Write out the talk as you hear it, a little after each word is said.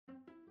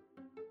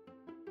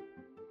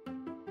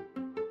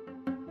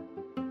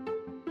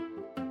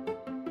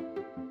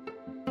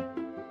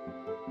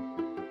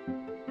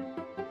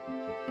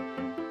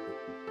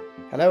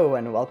Hello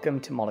and welcome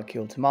to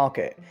Molecule to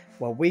Market,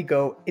 where we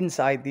go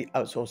inside the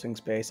outsourcing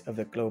space of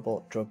the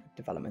global drug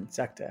development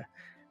sector.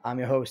 I'm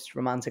your host,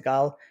 Raman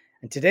Segal,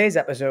 and today's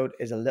episode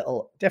is a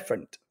little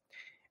different.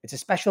 It's a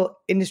special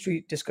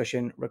industry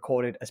discussion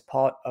recorded as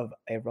part of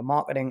a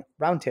remarketing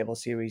roundtable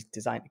series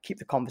designed to keep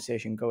the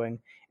conversation going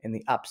in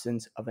the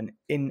absence of an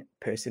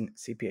in-person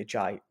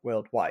CPHI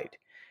worldwide.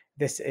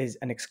 This is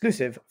an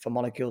exclusive for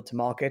Molecule to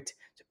Market,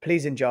 so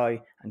please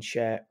enjoy and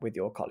share with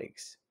your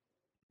colleagues.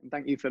 And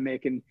thank you for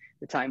making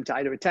the time to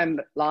either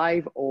attend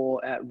live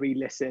or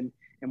re-listen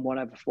in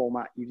whatever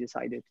format you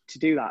decided to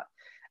do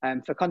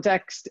that. For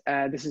context,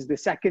 this is the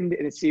second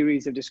in a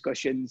series of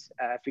discussions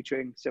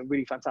featuring some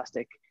really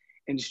fantastic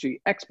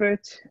industry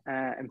experts.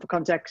 And for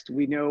context,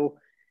 we know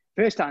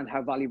firsthand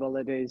how valuable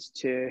it is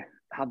to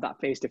have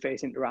that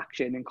face-to-face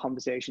interaction and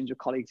conversations with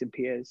colleagues and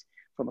peers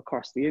from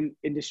across the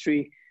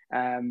industry.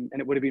 And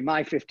it would have been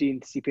my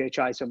 15th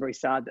CPHI, so I'm very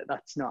sad that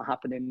that's not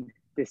happening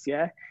this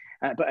year.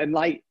 But in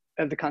light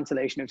of the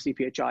cancellation of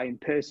CPHI in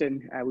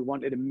person, we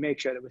wanted to make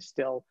sure there was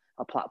still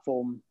a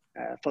platform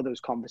for those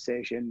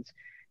conversations,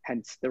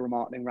 hence the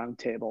Remarketing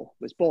Roundtable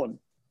was born.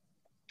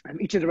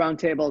 Each of the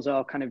roundtables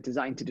are kind of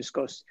designed to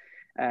discuss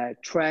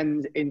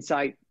trends,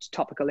 insights,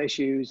 topical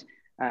issues,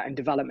 and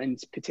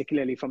developments,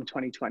 particularly from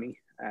 2020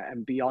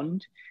 and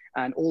beyond.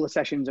 And all the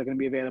sessions are going to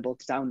be available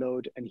to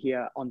download and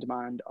hear on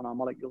demand on our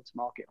Molecule to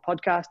Market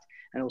podcast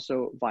and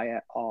also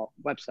via our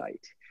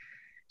website.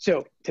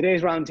 So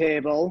today's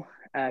roundtable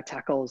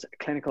tackles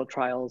clinical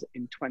trials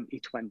in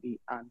 2020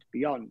 and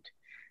beyond.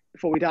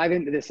 Before we dive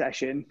into this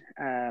session,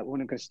 we're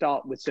going to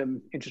start with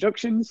some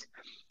introductions.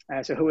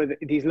 So who are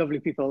these lovely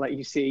people that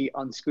you see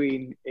on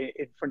screen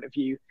in front of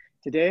you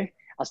today?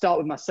 I'll start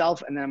with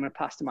myself, and then I'm going to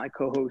pass to my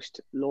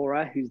co-host,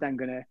 Laura, who's then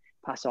going to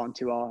pass on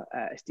to our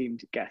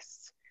esteemed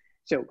guests.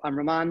 So I'm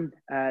Raman,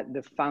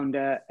 the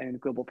founder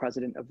and global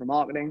president of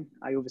Remarketing.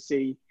 I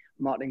oversee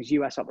Remarketing's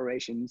US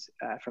operations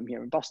from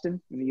here in Boston,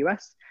 in the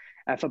US.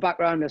 For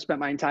background, I've spent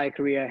my entire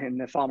career in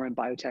the pharma and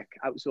biotech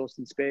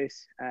outsourcing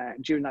space.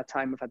 During that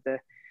time, I've had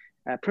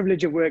the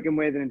privilege of working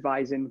with and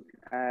advising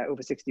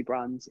over 60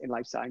 brands in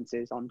life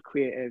sciences on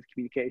creative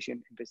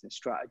communication and business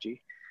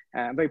strategy.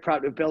 I'm very proud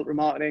to have built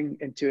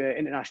Remarketing into an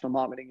international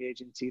marketing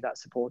agency that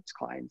supports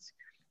clients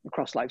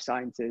across life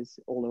sciences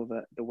all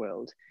over the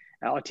world.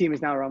 Our team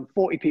is now around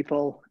 40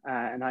 people,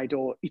 and I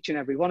adore each and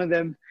every one of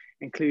them,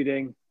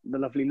 including the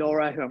lovely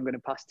Laura, who I'm going to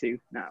pass to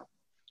now.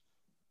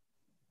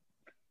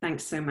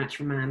 Thanks so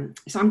much, Raman.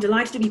 So I'm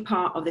delighted to be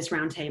part of this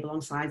roundtable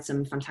alongside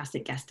some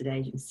fantastic guests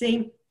today, as you can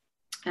see.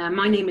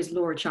 My name is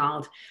Laura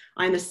Child.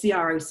 I'm the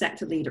CRO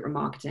sector lead at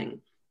Remarketing.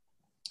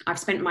 I've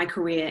spent my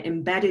career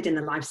embedded in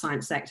the life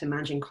science sector,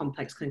 managing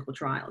complex clinical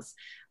trials.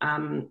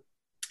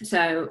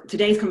 So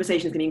today's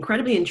conversation is going to be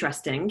incredibly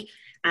interesting,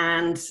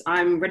 and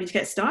I'm ready to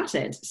get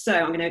started. So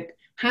I'm going to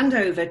hand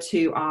over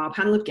to our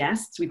panel of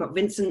guests. We've got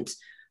Vincent,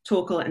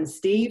 Torkel, and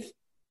Steve.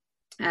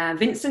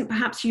 Vincent,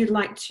 perhaps you'd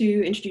like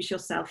to introduce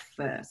yourself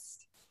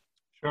first.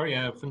 Sure,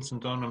 yeah.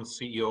 Vincent Dunn, I'm the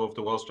CEO of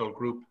the Wellstal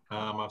Group.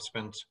 I've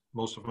spent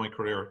most of my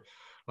career,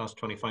 last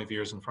 25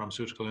 years in the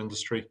pharmaceutical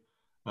industry.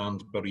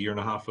 And about a year and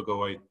a half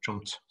ago, I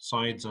jumped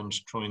sides and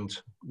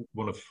joined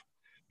one of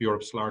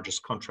Europe's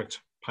largest contract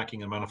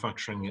packing and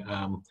manufacturing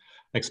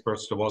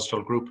experts, the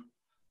Wellstal Group.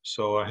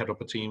 So I head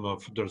up a team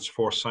of, there's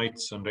 4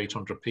 sites and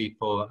 800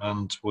 people,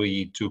 and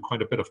we do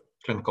quite a bit of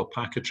clinical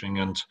packaging,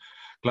 and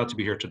glad to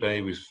be here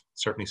today. We've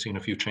certainly seen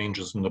a few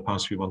changes in the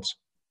past few months.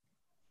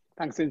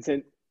 Thanks,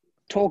 Vincent.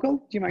 Torkel,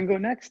 do you mind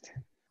going next?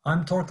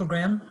 I'm Torkel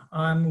Gren.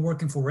 I'm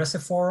working for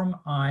Recipharm.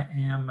 I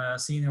am a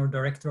Senior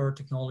Director,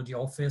 Technology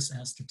Office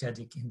and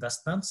Strategic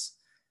Investments.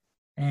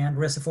 And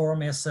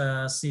Recipharm is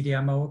a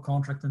CDMO,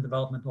 contract and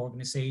development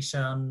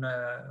organization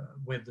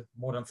with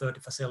more than 30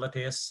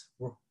 facilities.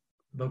 We're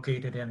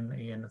located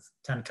in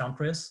 10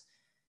 countries.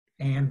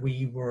 And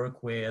we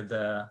work with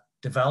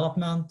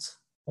development,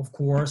 of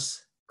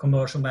course,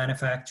 commercial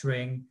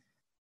manufacturing,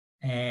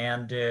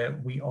 and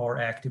we are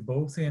active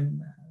both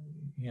in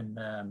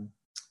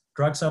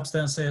drug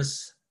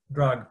substances,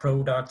 drug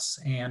products,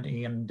 and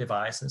in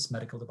devices,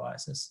 medical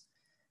devices.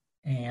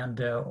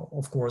 And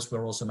of course,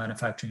 we're also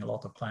manufacturing a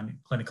lot of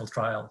clinical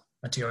trial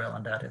material,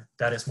 and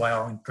that is why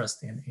our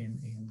interest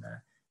in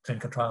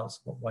clinical trials,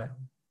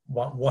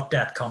 what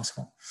that comes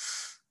from.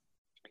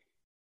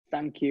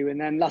 Thank you. And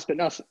then last but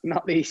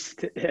not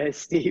least,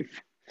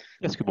 Steve.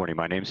 Yes, good morning.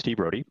 My name is Steve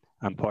Brody.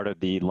 I'm part of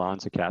the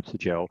Lonza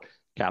Capsugel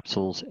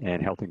Capsules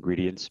and Health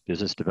Ingredients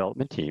Business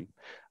Development team.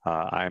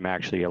 I'm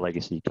actually a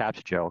legacy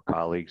Capsugel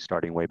colleague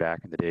starting way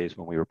back in the days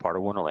when we were part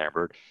of Warner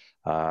Lambert.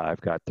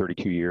 I've got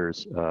 32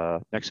 years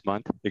next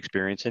month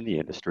experience in the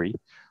industry.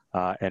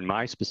 And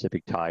my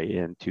specific tie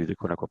into the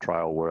clinical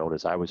trial world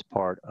is I was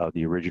part of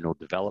the original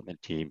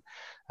development team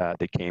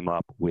that came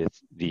up with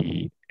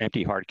the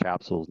empty hard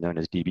capsules known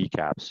as DB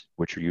caps,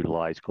 which are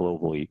utilized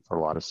globally for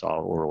a lot of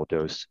solid oral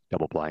dose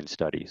double-blind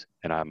studies.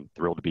 And I'm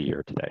thrilled to be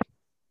here today.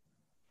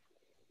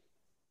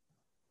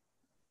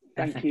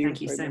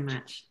 Thank you so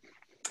much.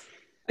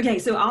 Okay,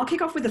 so I'll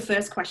kick off with the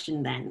first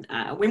question then.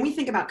 When we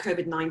think about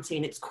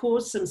COVID-19, it's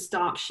caused some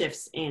stark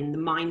shifts in the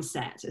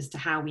mindset as to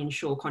how we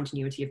ensure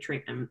continuity of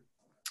treatment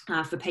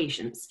for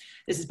patients.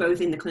 This is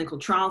both in the clinical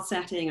trial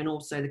setting and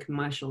also the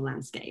commercial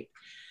landscape.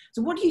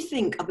 So what do you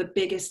think are the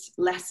biggest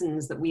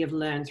lessons that we have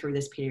learned through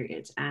this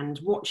period, and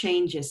what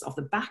changes off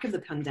the back of the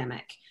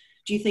pandemic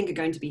do you think are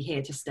going to be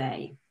here to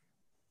stay?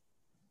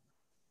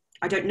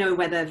 I don't know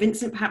whether,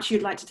 Vincent, perhaps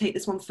you'd like to take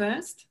this one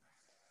first?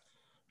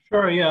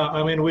 Sure, yeah.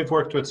 I mean, we've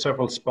worked with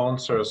several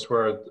sponsors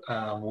where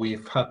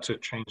we've had to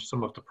change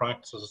some of the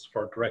practices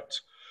for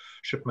direct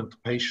shipment to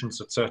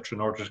patients, etc.,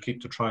 in order to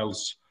keep the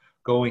trials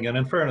going. And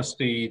in fairness,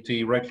 the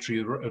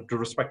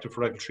respective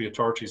regulatory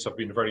authorities have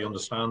been very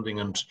understanding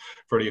and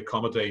very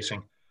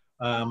accommodating.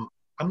 I'm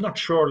not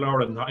sure,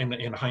 Laura,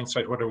 in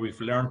hindsight, whether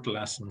we've learned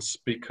lessons,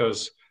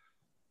 because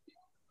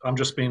I'm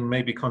just being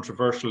maybe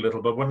controversial a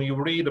little, but when you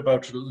read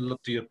about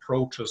the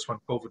approaches when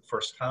COVID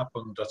first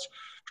happened, that's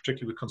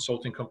particularly with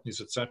consulting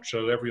companies,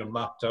 etc., everyone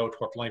mapped out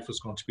what life was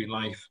going to be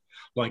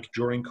like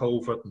during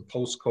COVID and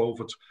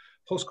post-COVID.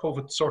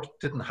 Post-COVID sort of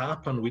didn't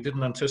happen. We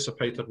didn't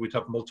anticipate that we'd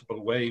have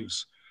multiple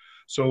waves.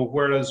 So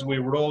whereas we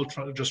were all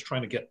just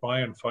trying to get by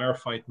and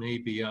firefight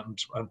maybe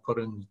and put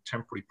in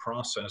temporary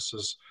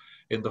processes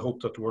in the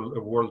hope that the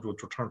world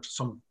would return to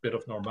some bit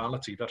of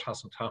normality, that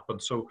hasn't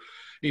happened. So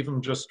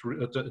even just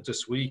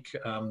this week,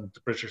 the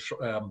British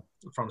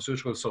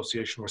Pharmaceutical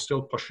Association were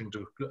still pushing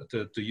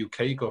the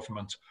UK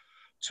government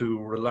to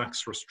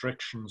relax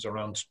restrictions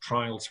around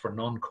trials for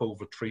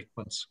non-COVID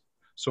treatments.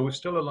 So we've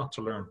still a lot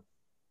to learn.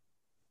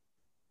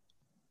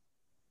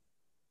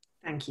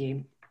 Thank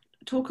you.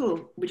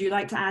 Torkel, would you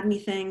like to add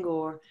anything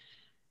or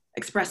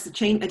express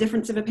a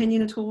difference of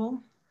opinion at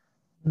all?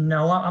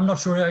 No, I'm not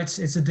sure it's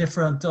a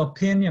different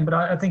opinion, but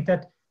I think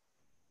that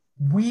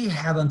we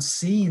haven't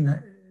seen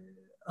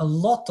a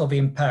lot of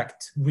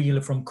impact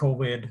really from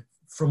COVID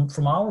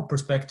from our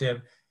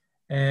perspective.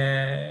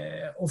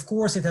 Of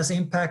course, it has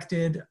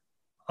impacted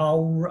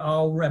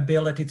our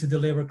ability to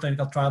deliver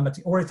clinical trial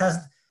material, or it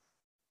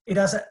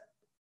has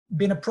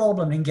been a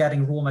problem in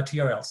getting raw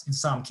materials in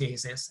some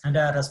cases, and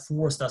that has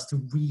forced us to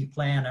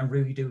replan and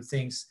redo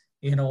things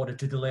in order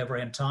to deliver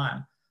in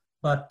time.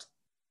 But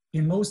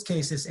in most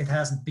cases, it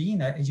hasn't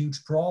been a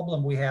huge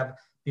problem. We have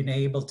been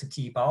able to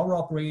keep our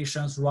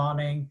operations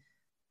running.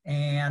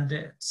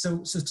 And so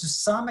to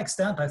some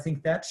extent, I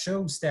think that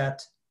shows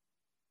that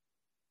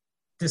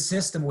the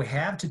system we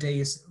have today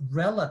is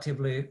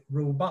relatively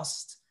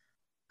robust.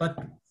 But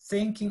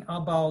thinking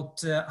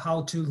about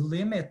how to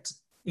limit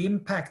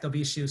impact of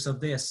issues of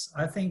this,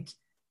 I think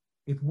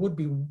it would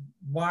be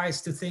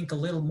wise to think a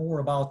little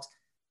more about,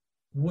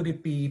 would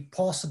it be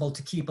possible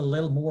to keep a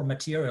little more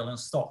material in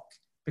stock?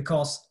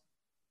 Because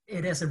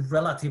it is a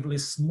relatively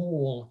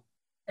small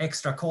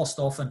extra cost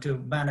often to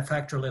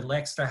manufacture a little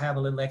extra, have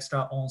a little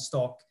extra on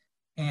stock,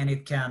 and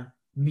it can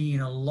mean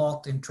a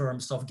lot in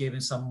terms of giving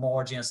some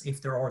margins if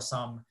there are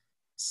some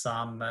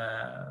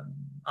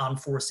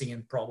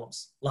unforeseen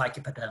problems like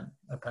a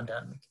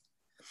pandemic.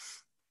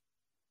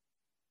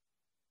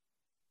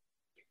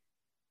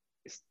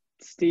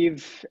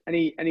 Steve,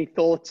 any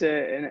thoughts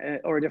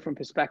or a different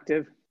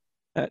perspective?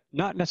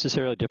 Not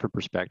necessarily a different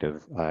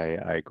perspective.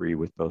 I agree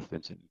with both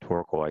Vincent and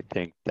Torkel. I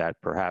think that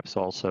perhaps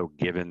also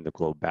given the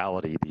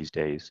globality these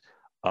days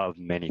of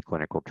many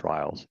clinical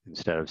trials,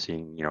 instead of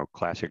seeing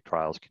classic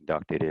trials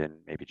conducted in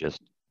maybe just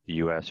the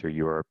US or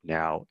Europe,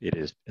 now it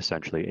is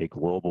essentially a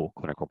global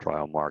clinical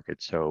trial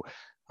market. So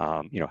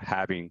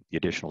having the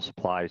additional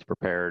supplies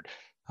prepared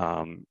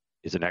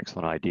is an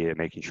excellent idea,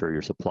 making sure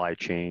your supply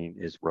chain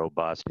is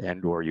robust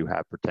and or you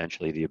have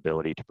potentially the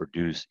ability to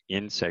produce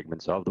in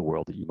segments of the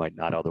world that you might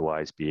not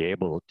otherwise be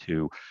able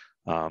to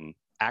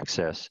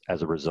access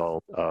as a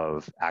result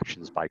of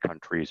actions by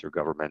countries or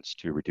governments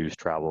to reduce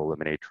travel,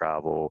 eliminate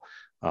travel,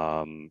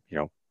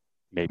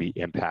 maybe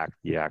impact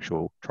the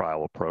actual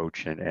trial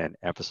approach and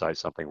emphasize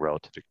something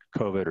relative to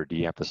COVID or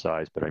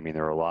de-emphasize. But I mean,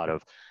 there are a lot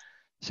of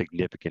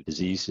significant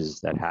diseases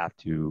that have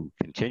to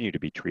continue to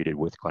be treated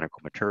with clinical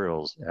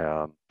materials,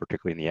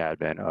 particularly in the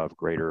advent of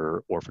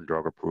greater orphan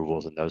drug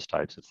approvals and those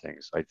types of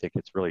things. I think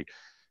it's really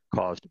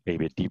caused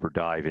maybe a deeper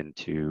dive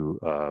into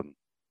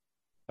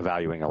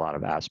evaluating a lot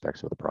of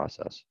aspects of the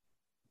process.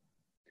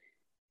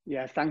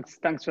 Yeah,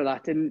 thanks for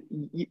that. And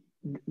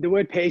the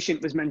word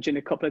patient was mentioned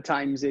a couple of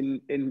times in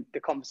the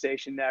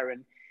conversation there.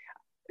 And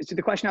so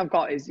the question I've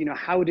got is,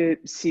 how do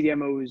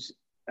CDMOs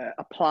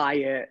apply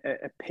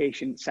a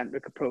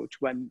patient-centric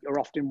approach when you're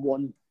often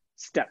one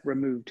step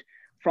removed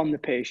from the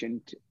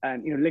patient?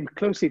 And linked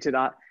closely to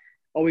that,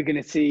 are we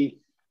going to see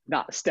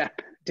that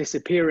step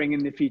disappearing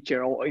in the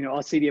future, or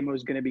are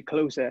CDMOs going to be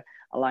closer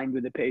aligned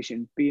with the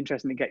patient? Be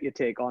interesting to get your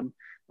take on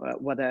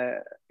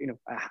whether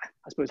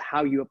I suppose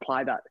how you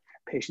apply that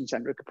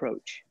patient-centric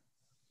approach.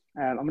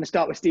 I'm going to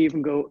start with Steve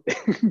and go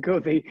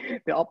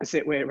the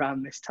opposite way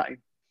around this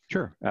time.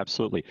 Sure,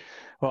 absolutely.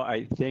 Well,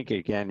 I think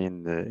again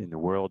in the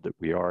world that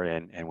we are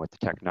in, and with the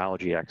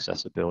technology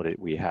accessibility that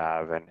we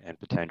have, and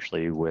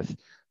potentially with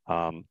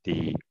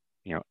the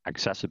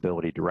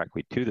accessibility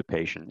directly to the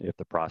patient if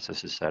the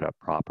process is set up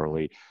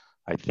properly.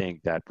 I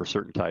think that for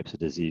certain types of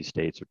disease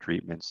states or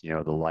treatments,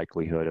 the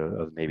likelihood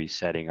of maybe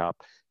setting up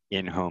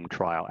in-home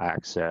trial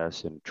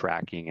access and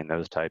tracking and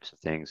those types of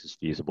things is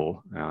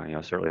feasible.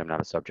 Certainly I'm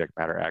not a subject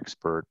matter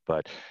expert,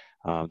 but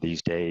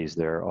these days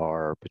there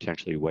are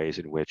potentially ways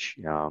in which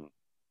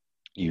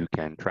you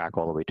can track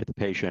all the way to the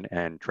patient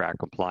and track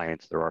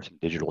compliance. There are some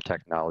digital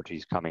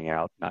technologies coming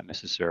out, not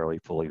necessarily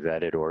fully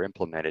vetted or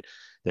implemented,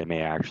 that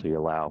may actually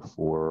allow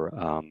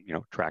for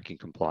tracking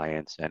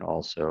compliance and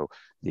also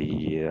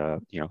the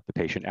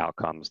patient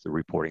outcomes, the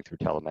reporting through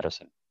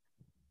telemedicine.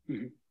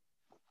 Mm-hmm.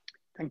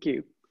 Thank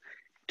you.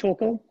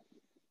 Torkel?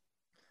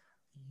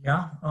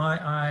 Yeah,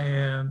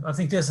 I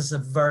think this is a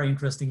very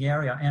interesting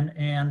area,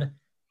 and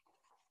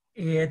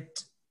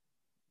it,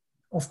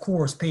 of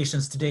course,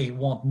 patients today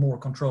want more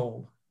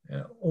control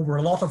over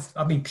a lot of,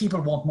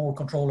 people want more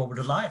control over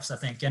their lives, I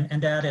think,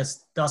 and that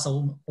does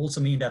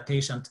also mean that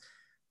patients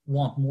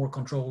want more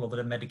control over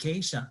the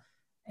medication.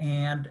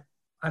 And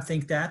I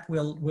think that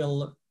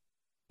will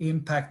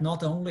impact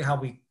not only how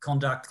we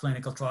conduct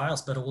clinical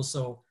trials, but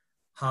also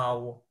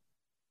how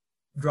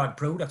drug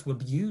products will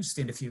be used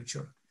in the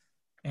future.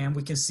 And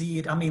we can see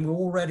it, we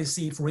already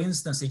see, for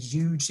instance, a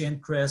huge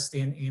interest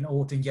in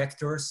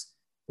auto-injectors,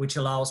 which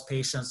allows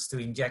patients to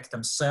inject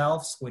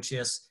themselves, which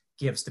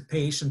gives the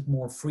patient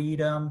more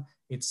freedom.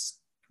 It's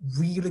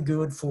really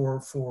good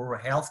for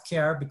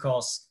healthcare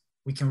because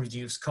we can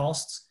reduce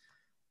costs.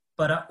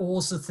 But I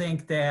also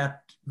think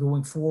that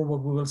going forward,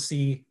 we will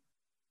see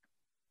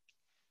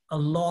a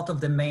lot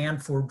of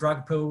demand for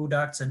drug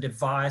products and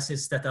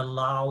devices that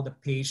allow the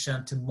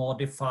patient to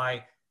modify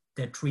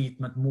their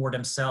treatment more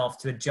themselves,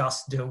 to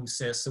adjust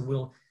doses. So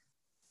we'll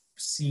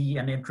see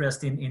an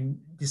interest in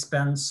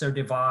dispenser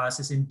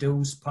devices, in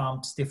dose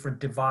pumps, different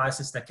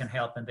devices that can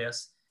help in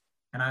this.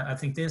 And I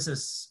think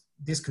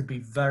this could be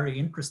very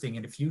interesting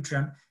in the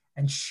future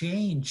and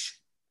change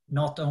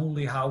not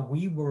only how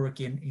we work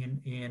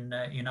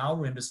in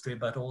our industry,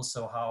 but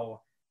also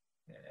how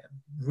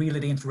really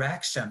the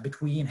interaction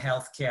between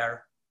healthcare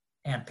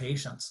and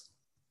patients.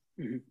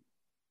 Mm-hmm.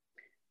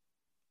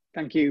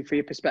 Thank you for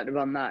your perspective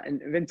on that.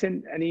 And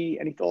Vincent, any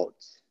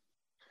thoughts?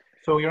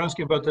 So you're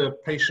asking about the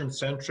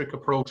patient-centric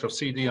approach of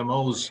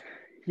CDMOs.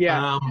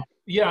 Yeah.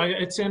 Yeah,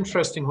 it's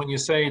interesting when you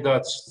say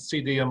that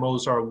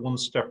CDMOs are one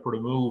step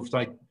removed.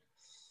 I'm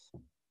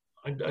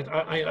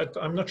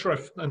not sure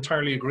I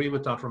entirely agree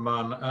with that,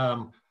 Roman.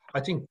 I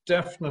think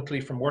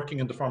definitely from working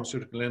in the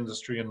pharmaceutical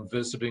industry and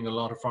visiting a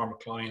lot of pharma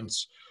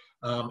clients,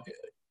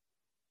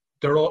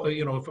 they're all,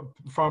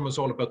 pharma is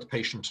all about the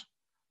patient.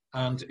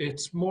 And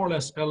it's more or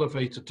less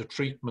elevated the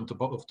treatment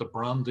above the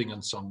branding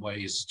in some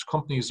ways.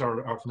 Companies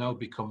have now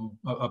become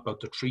about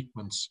the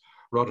treatments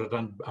rather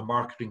than a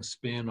marketing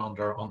spin on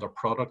their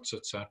products,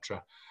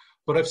 etc.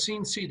 But I've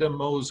seen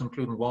CDMOs,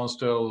 including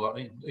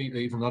Wasdell,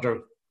 even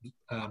other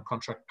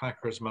contract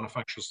packers,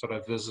 manufacturers that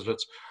I've visited,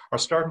 are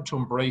starting to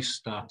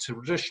embrace that.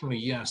 Traditionally,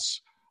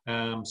 yes,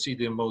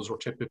 CDMOs were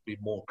typically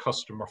more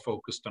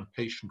customer-focused and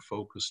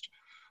patient-focused.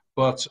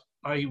 But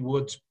I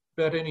would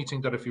bet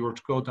anything that if you were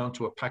to go down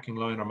to a packing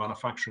line or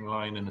manufacturing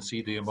line in a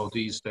CDMO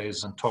these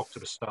days and talk to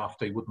the staff,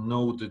 they would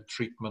know the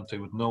treatment, they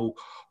would know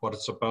what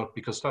it's about,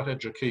 because that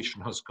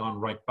education has gone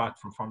right back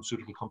from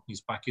pharmaceutical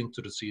companies back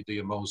into the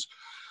CDMOs.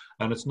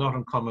 And it's not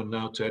uncommon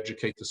now to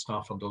educate the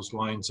staff on those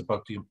lines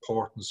about the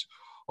importance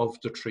of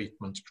the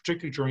treatment,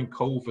 particularly during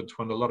COVID,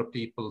 when a lot of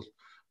people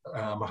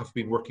have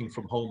been working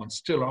from home and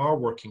still are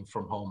working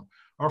from home.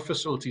 Our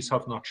facilities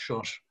have not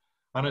shut.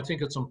 And I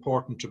think it's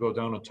important to go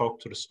down and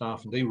talk to the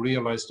staff, and they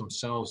realize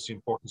themselves the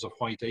importance of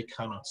why they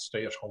cannot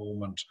stay at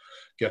home and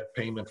get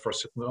payment for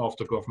sitting off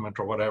the government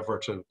or whatever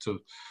to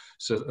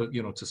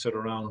sit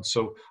around.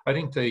 So I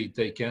think they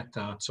get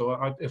that.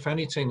 So if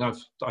anything,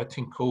 I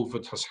think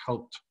COVID has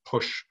helped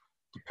push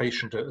the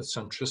patient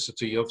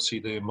centricity of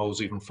CDMOs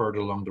even further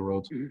along the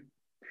road. Mm-hmm.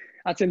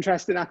 That's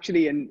interesting,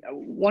 actually. And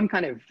one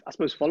kind of, I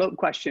suppose, follow-up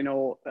question,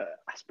 or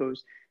I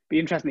suppose, be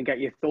interesting to get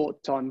your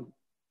thoughts on.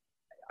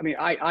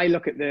 I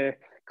look at the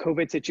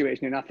COVID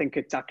situation, and I think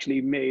it's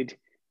actually made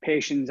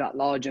patients at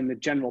large and the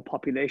general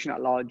population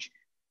at large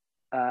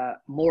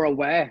more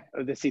aware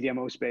of the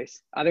CDMO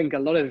space. I think a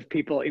lot of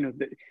people,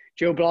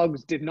 Joe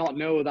Bloggs did not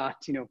know that,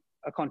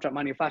 a contract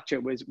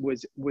manufacturer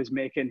was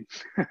making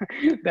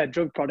their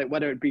drug product,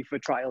 whether it be for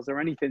trials or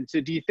anything.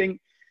 So do you think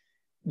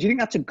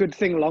that's a good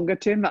thing longer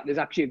term, that there's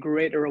actually a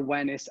greater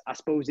awareness, I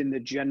suppose, in the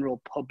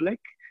general public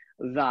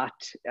that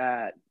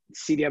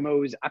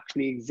CDMOs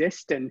actually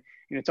exist? And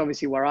it's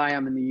obviously where I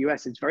am in the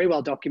US, it's very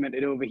well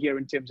documented over here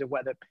in terms of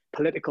where the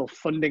political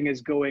funding is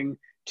going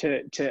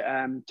to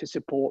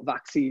support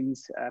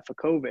vaccines for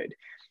COVID.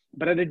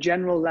 But at a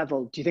general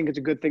level, do you think it's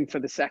a good thing for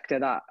the sector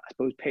that, I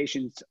suppose,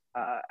 patients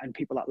and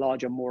people at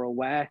large are more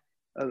aware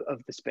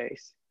of the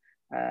space?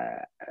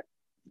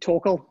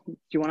 Torkel, do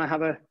you want to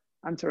have an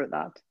answer at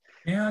that?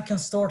 Yeah, I can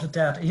start at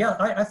that. Yeah,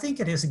 I think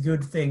it is a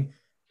good thing.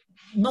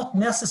 Not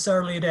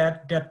necessarily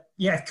that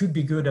it could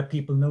be good that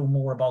people know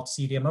more about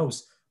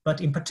CDMOs, but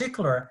in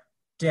particular,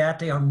 that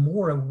they are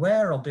more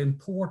aware of the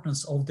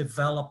importance of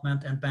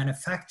development and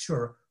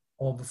manufacture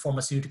of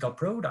pharmaceutical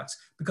products.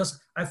 Because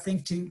I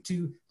think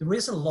there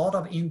is a lot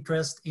of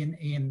interest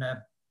in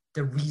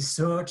the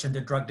research and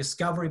the drug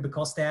discovery,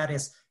 because that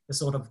is the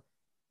sort of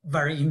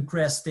very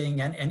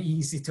interesting and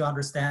easy to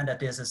understand that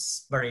this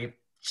is very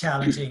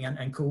challenging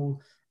and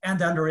cool. And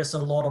then there is a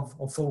lot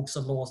of focus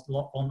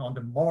on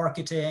the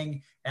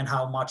marketing and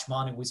how much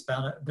money we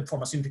spend, the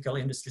pharmaceutical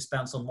industry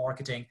spends on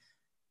marketing.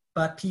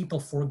 But people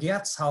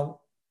forget how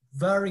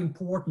very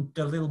important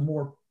the little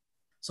more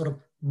sort of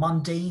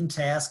mundane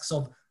tasks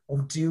of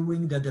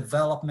doing the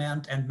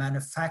development and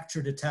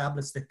manufacture the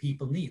tablets that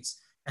people needs.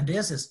 And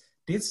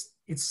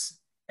it's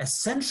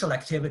essential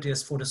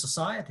activities for the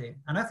society.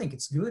 And I think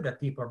it's good that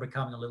people are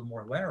becoming a little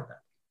more aware of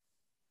that.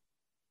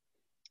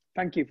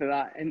 Thank you for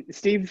that. And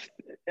Steve,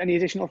 any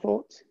additional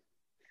thoughts?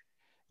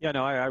 Yeah,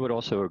 no, I would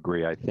also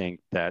agree. I think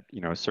that,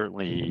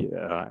 certainly,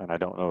 and I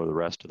don't know the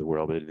rest of the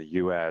world, but in the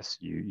US,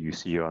 you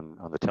see on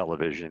the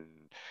television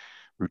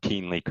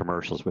routinely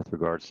commercials with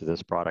regards to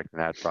this product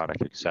and that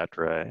product, et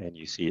cetera, and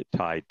you see it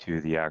tied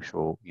to the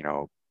actual,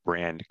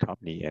 brand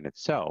company in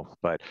itself.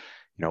 But,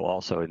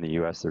 also in the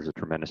US, there's a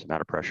tremendous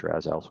amount of pressure,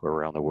 as elsewhere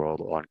around the world,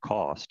 on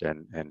cost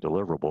and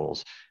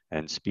deliverables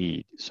and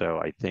speed. So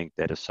I think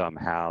that if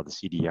somehow the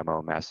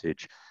CDMO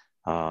message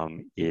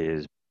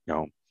is,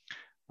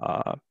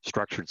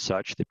 structured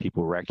such that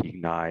people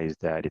recognize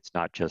that it's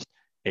not just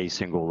a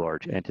single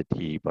large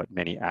entity, but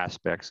many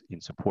aspects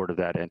in support of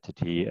that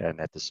entity, and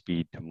that the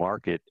speed to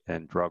market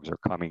and drugs are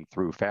coming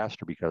through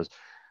faster because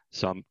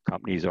some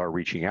companies are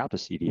reaching out to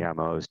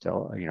CDMOs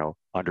to,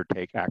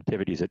 undertake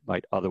activities that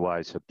might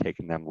otherwise have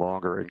taken them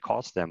longer and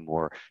cost them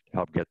more to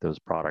help get those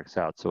products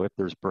out. So if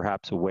there's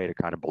perhaps a way to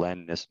kind of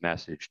blend this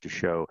message to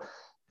show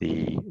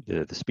the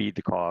speed,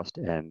 the cost,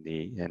 and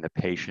the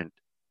patient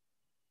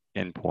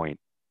endpoint,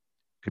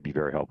 could be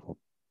very helpful.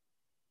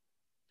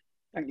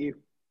 Thank you.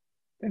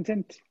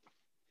 Vincent?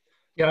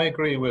 Yeah, I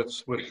agree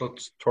with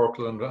both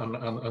Torkel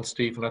and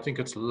Steve, and I think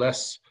it's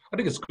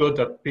good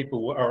that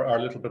people are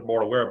a little bit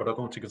more aware, but I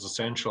don't think it's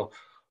essential.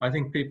 I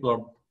think people are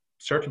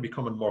certainly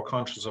becoming more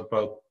conscious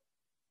about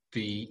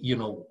the,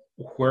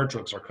 where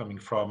drugs are coming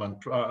from, and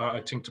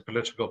I think the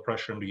political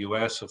pressure in the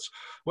US, as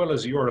well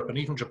as Europe and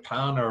even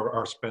Japan,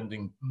 are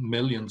spending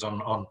millions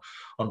on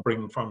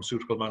bringing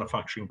pharmaceutical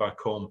manufacturing back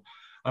home.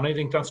 And I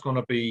think that's going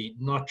to be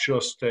not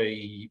just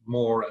a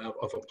more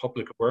of a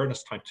public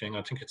awareness type thing.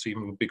 I think it's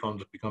even begun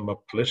to become a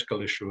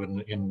political issue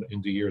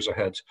in the years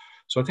ahead.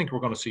 So I think we're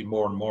going to see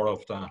more and more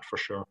of that for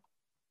sure.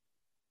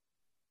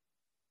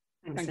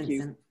 Thanks, Thank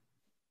Vincent.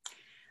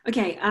 you.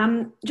 Okay,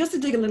 just to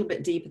dig a little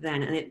bit deeper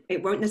then, and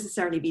it won't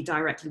necessarily be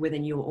directly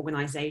within your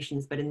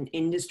organizations, but in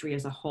industry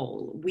as a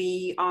whole,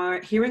 we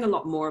are hearing a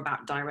lot more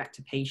about direct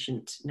to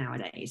patient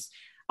nowadays.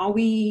 Are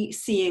we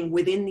seeing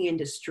within the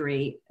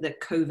industry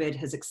that COVID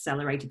has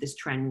accelerated this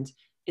trend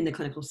in the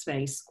clinical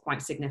space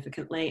quite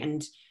significantly?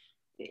 And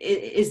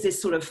is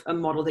this sort of a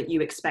model that you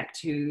expect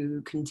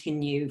to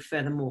continue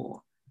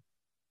furthermore?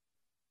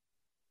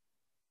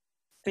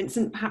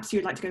 Vincent, perhaps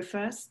you'd like to go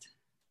first?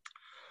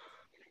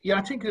 Yeah,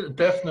 I think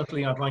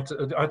definitely I'd like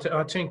to,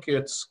 I think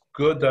it's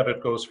good that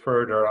it goes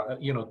further.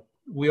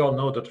 We all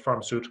know that the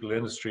pharmaceutical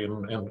industry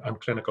and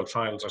clinical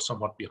trials are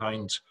somewhat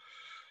behind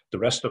the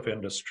rest of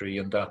industry,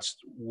 and that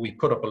we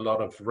put up a lot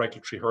of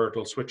regulatory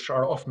hurdles, which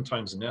are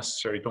oftentimes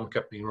necessary, don't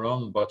get me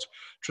wrong, but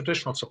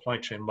traditional supply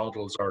chain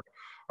models are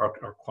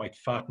quite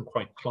fat and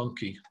quite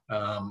clunky.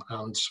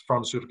 And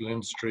pharmaceutical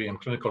industry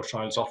and clinical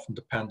trials often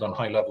depend on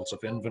high levels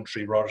of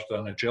inventory rather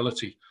than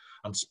agility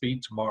and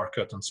speed to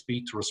market and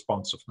speed to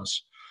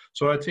responsiveness.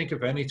 So I think,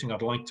 if anything,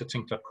 I'd like to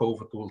think that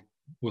COVID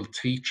will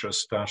teach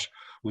us that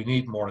we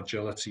need more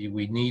agility.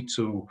 We need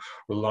to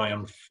rely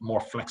on more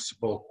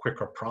flexible,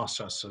 quicker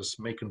processes,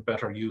 making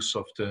better use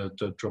of the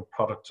drug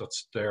product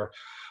that's there,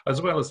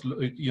 as well as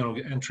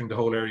entering the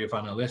whole area of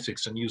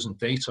analytics and using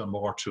data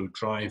more to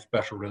drive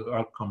better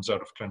outcomes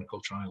out of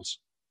clinical trials.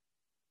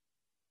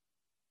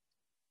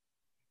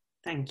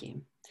 Thank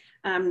you.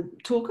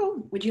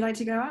 Torkel, would you like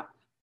to go up?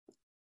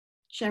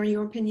 Sharing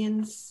your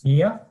opinions?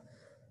 Yeah.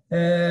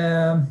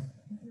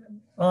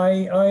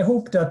 I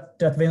hope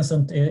that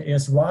Vincent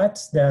is right,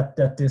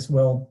 that this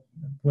will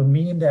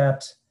mean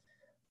that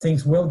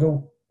things will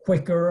go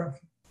quicker.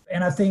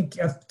 And I think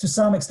to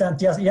some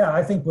extent, yes,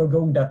 I think we're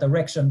going that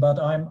direction, but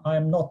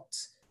I'm not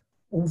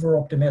over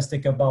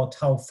optimistic about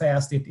how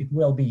fast it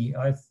will be.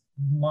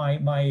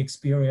 My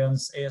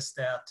experience is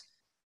that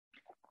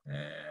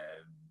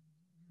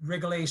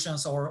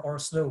regulations are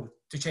slow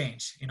to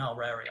change in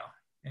our area.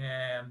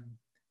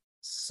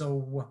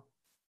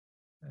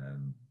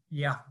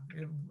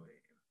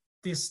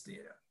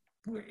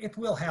 It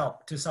will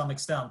help to some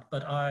extent,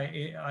 but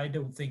I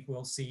don't think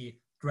we'll see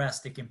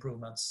drastic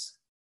improvements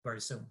very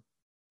soon,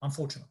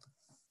 unfortunately.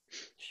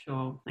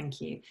 Sure,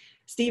 thank you.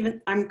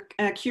 Stephen, I'm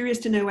curious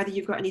to know whether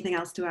you've got anything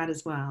else to add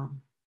as well.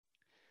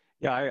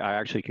 Yeah, I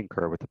actually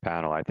concur with the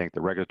panel. I think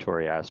the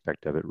regulatory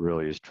aspect of it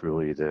really is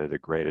truly the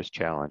greatest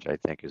challenge, I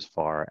think, as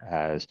far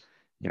as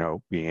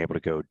being able to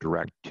go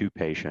direct to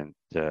patient,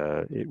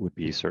 it would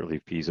be certainly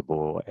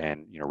feasible,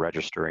 and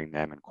registering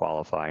them and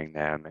qualifying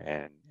them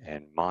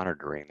and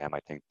monitoring them. I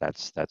think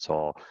that's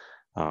all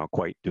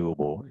quite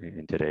doable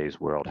in today's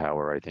world.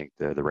 However, I think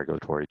the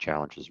regulatory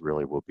challenges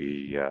really will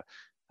be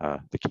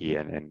the key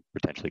and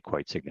potentially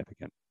quite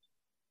significant.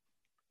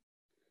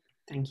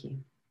 Thank you.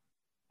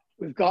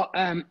 We've got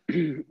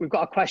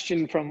a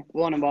question from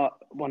one of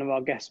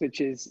our guests,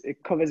 which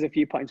it covers a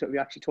few points that we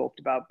actually talked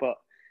about, but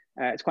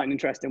it's quite an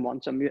interesting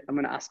one. So I'm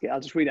going to ask it. I'll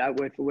just read it out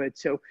word for word.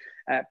 So,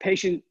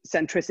 patient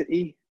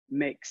centricity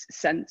makes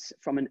sense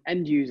from an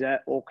end user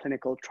or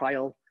clinical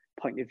trial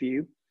point of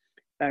view,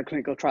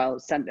 clinical trial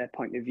center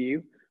point of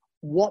view.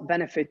 What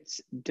benefits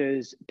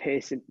does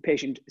patient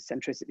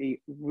centricity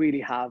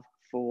really have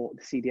for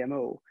the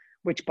CDMO,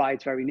 which by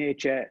its very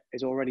nature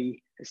is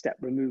already a step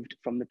removed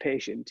from the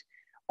patient?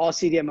 Are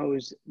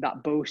CDMOs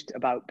that boast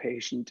about a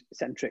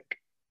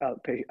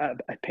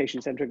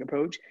patient-centric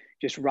approach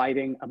just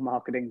riding a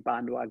marketing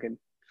bandwagon?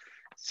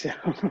 So,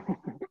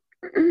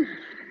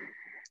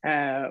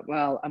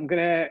 well, I'm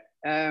gonna,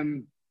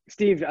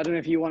 Steve, I don't know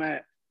if you want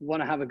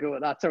to have a go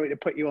at that. Sorry to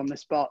put you on the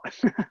spot.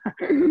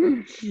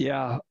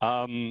 Yeah,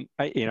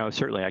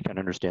 certainly I can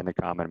understand the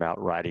comment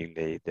about riding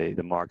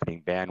the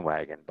marketing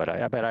bandwagon, but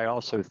I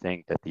also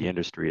think that the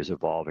industry is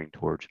evolving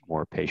towards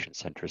more patient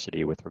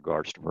centricity with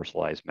regards to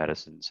personalized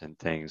medicines and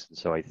things. And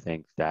so I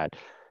think that,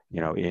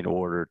 in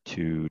order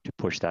to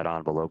push that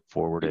envelope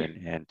forward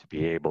and to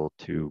be able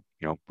to,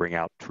 bring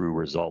out true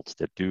results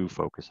that do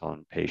focus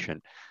on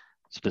patient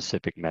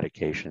specific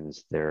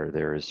medications,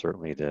 there is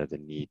certainly the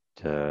need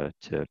to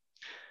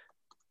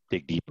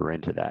dig deeper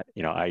into that.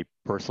 I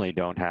personally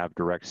don't have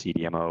direct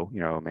CDMO,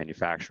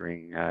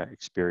 manufacturing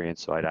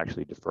experience, so I'd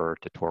actually defer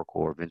to Torkel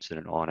or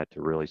Vincent on it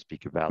to really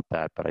speak about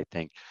that. But I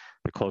think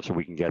the closer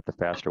we can get, the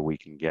faster we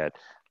can get.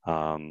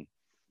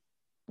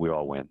 We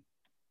all win.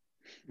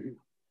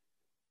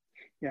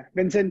 Yeah,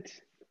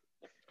 Vincent.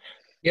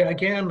 Yeah,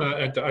 again,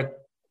 I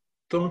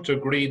don't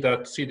agree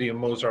that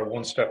CDMOs are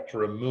one step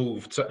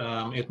removed.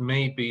 It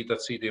may be that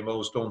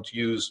CDMOs don't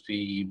use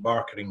the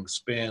marketing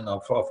spin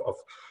of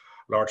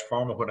large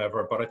pharma,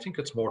 whatever, but I think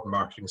it's more than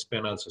marketing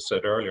spin, as I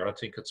said earlier. I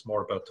think it's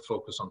more about the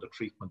focus on the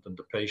treatment and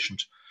the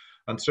patient.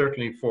 And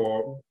certainly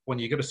for when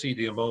you get a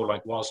CDMO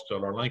like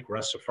Wasdal or like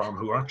Recipharm,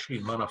 who are actually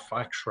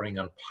manufacturing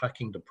and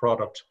packing the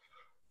product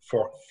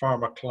for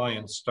pharma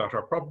clients that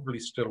are probably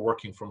still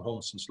working from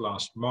home since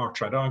last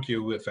March, I'd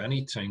argue, if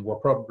anything, we're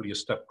probably a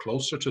step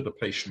closer to the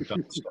patient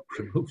than a step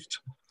removed.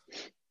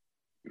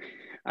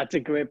 That's a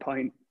great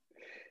point.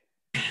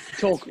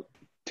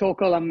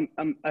 Torkel, I'm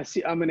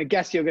going to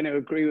guess you're going to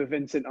agree with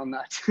Vincent on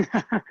that.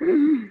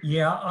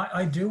 Yeah,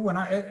 I do. And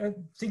I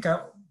think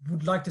I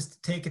would like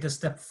to take it a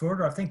step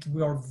further. I think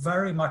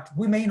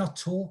we may not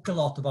talk a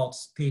lot about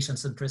patient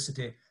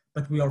centricity,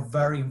 but we are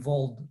very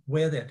involved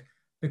with it,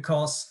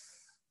 because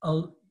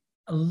a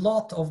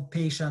lot of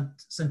patient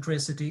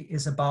centricity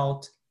is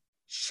about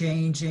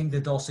changing the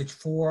dosage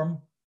form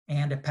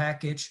and the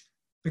package,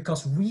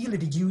 because really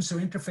the user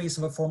interface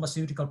of a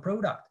pharmaceutical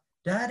product,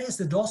 that is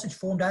the dosage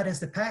form, that is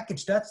the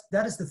package, that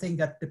is the thing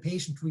that the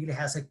patient really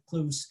has a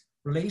close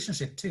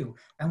relationship to.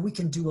 And we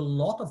can do a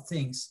lot of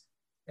things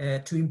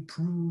to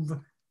improve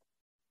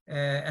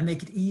and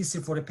make it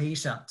easier for the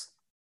patient,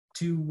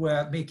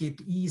 to make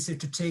it easier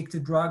to take the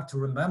drug, to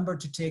remember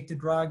to take the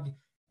drug,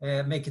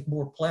 make it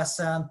more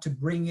pleasant, to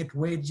bring it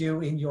with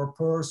you in your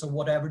purse or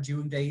whatever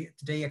during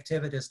day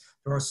activities.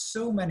 There are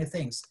so many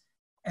things.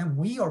 And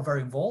we are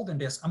very involved in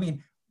this. I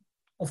mean,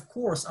 of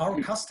course,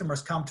 our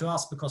customers come to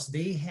us because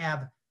they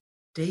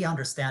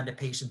understand the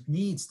patient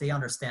needs, they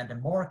understand the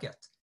market.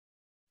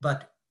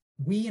 But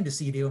we in the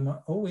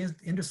CDMO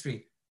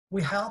industry,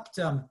 we help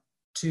them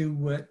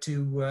to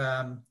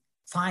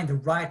find the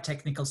right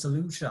technical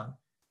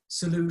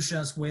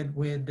solutions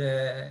with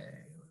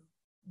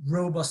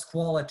robust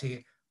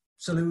quality,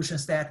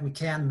 solutions that we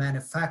can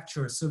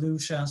manufacture,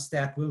 solutions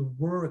that will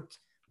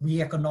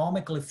be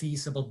economically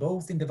feasible,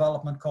 both in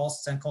development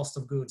costs and cost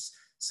of goods.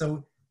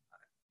 So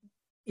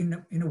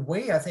in a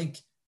way, I think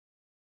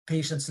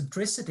patient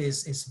centricity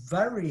is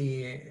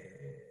very,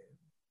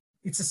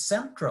 it's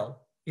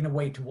essential in a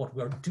way to what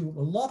we're doing,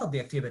 a lot of the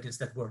activities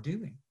that we're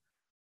doing.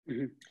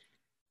 Mm-hmm.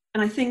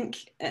 And I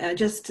think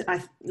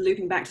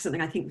looping back to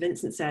something I think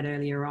Vincent said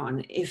earlier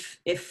on, if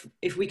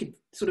we could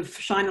sort of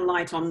shine a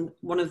light on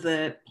one of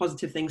the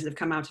positive things that have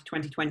come out of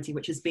 2020,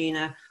 which has been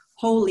a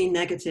wholly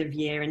negative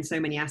year in so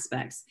many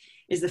aspects,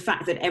 is the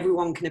fact that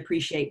everyone can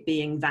appreciate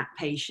being that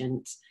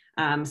patient.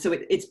 So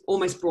it's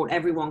almost brought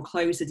everyone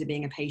closer to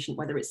being a patient,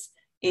 whether it's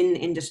in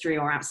industry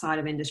or outside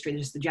of industry,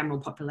 just the general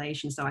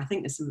population. So I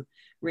think there's some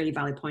really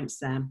valid points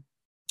there.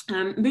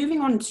 Moving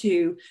on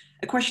to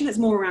a question that's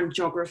more around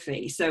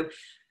geography. So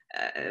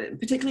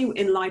particularly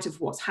in light of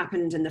what's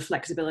happened and the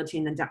flexibility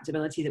and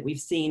adaptability that we've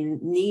seen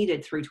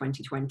needed through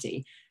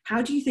 2020,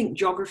 how do you think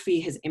geography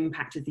has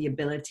impacted the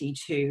ability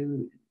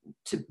to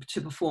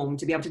perform,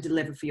 to be able to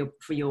deliver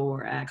for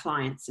your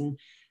clients? And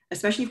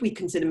especially if we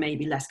consider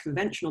maybe less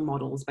conventional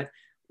models, but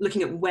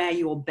looking at where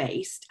you're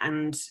based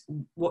and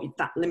what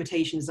that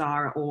limitations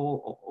are,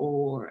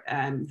 or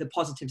the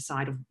positive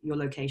side of your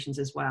locations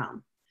as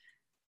well.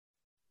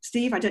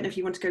 Steve, I don't know if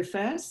you want to go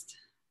first.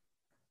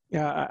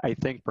 Yeah, I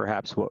think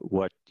perhaps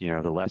what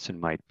the lesson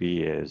might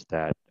be is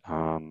that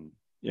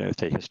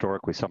say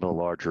historically some of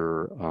the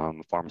larger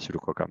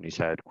pharmaceutical companies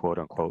had quote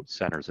unquote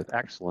centers of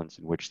excellence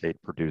in which they'd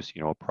produce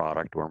a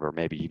product or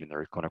maybe even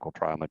their clinical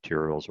trial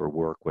materials or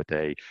work with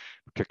a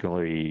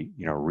particularly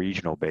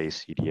regional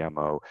based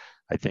CDMO.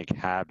 I think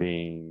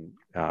having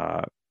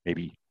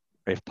maybe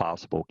if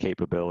possible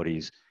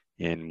capabilities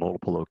in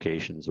multiple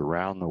locations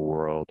around the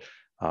world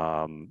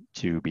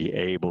to be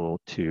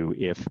able to,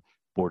 if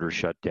borders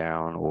shut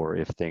down or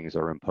if things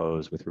are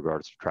imposed with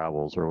regards to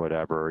travels or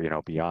whatever,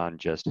 beyond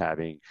just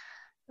having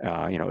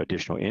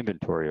additional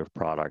inventory of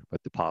product,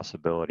 but the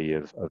possibility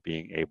of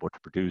being able to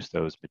produce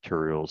those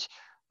materials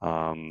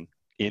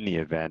in the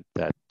event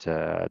that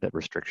that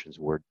restrictions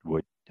would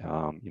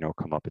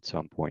come up at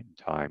some point in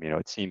time.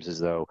 It seems as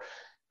though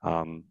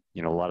a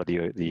lot of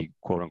the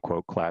quote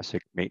unquote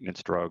classic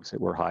maintenance drugs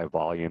that were high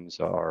volumes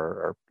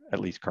are at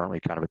least currently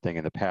kind of a thing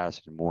in the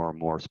past, and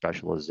more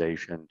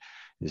specialization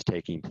is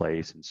taking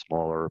place in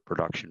smaller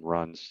production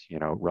runs,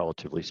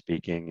 relatively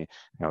speaking,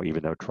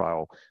 even though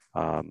trial,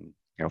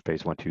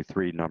 phase 1, 2,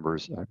 3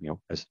 numbers,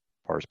 as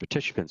far as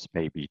participants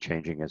may be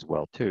changing as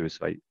well too.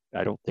 So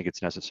I don't think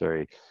it's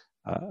necessary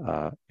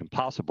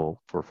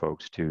impossible for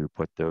folks to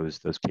put those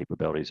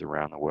capabilities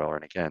around the world.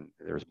 And again,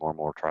 there's more and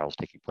more trials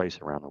taking place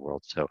around the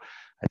world. So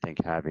I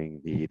think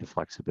having the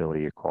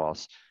flexibility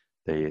across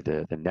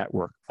the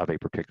network of a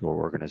particular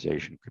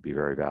organization could be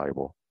very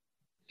valuable.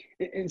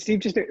 And Steve,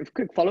 just a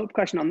quick follow-up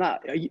question on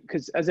that,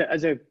 because as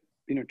a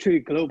true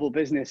global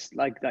business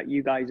like that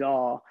you guys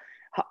are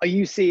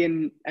you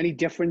seeing any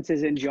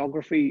differences in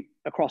geography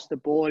across the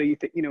board? You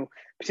think,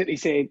 particularly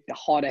say the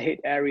harder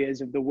hit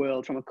areas of the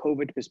world from a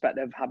COVID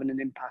perspective having an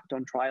impact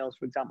on trials,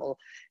 for example?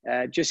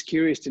 Just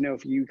curious to know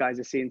if you guys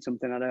are seeing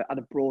something at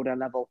a broader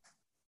level.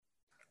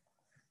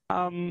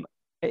 To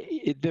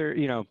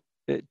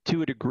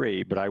a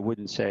degree, but I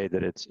wouldn't say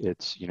that it's a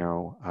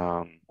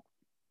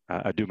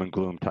doom and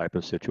gloom type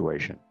of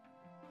situation.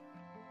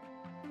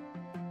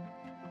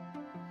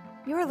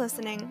 You're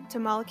listening to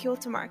Molecule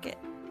to Market,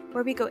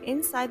 where we go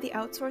inside the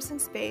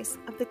outsourcing space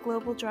of the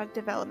global drug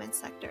development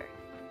sector,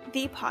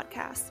 the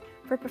podcast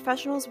for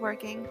professionals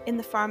working in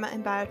the pharma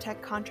and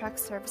biotech contract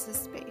services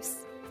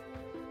space.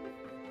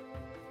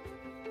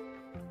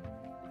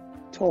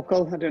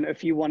 Torkel, I don't know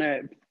if you want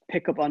to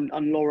pick up on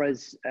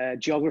Laura's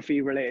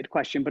geography-related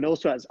question, but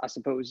also, as I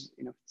suppose,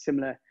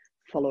 similar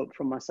follow-up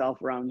from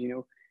myself around,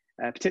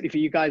 particularly for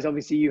you guys,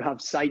 obviously you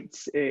have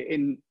sites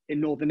in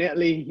Northern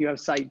Italy, you have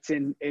sites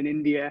in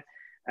India.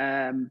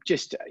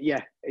 Just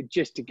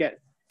to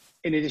get,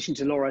 in addition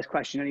to Laura's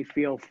question, any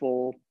feel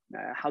for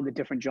how the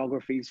different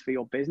geographies for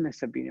your business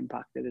have been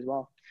impacted as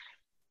well?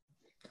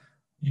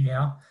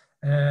 Yeah,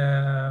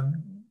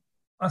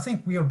 I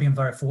think we have been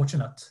very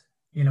fortunate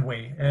in a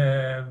way.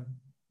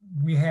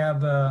 We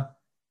have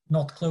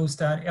not closed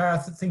that. I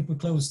think we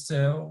closed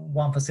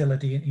one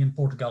facility in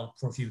Portugal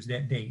for a few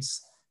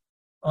days.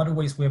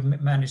 Otherwise, we have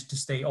managed to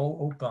stay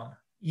open,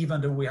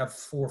 even though we have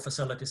 4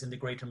 facilities in the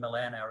Greater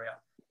Milan area.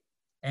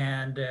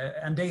 And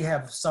they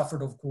have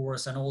suffered, of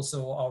course, and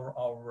also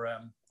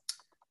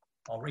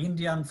our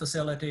Indian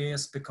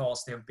facilities,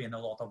 because there have been a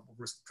lot of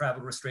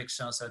travel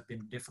restrictions. So it's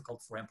been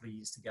difficult for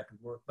employees to get to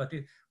work, but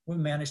we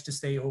managed to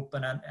stay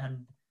open,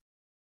 and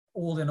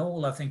all in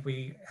all, I think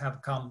we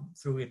have come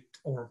through it,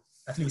 or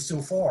at least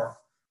so far,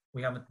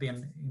 we haven't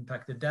been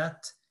impacted.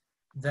 That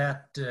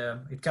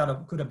it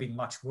could have been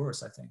much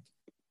worse, I think.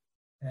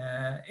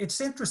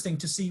 It's interesting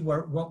to see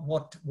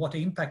what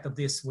the impact of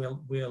this where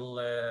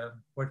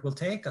it will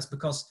take us,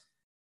 because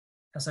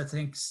as I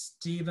think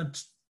Stephen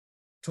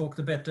talked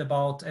a bit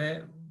about,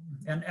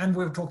 and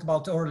we've talked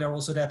about earlier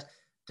also that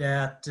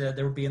there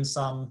have been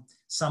some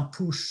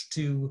push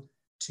to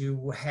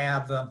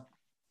have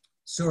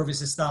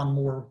services done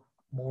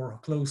more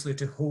closely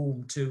to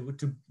home to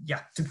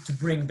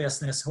bring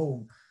business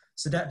home.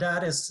 So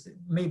that is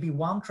maybe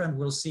one trend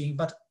we'll see,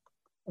 but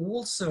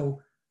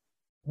also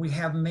we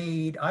have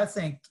made, I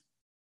think,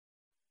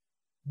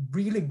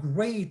 really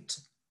great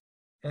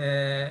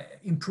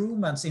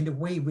improvements in the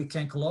way we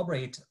can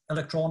collaborate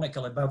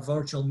electronically by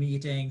virtual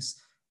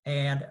meetings.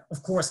 And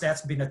of course,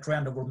 that's been a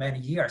trend over many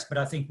years, but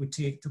I think we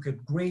took a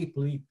great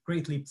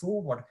leap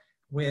forward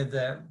with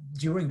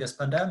during this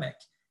pandemic.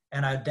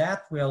 And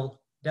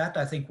that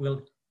I think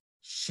will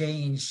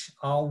change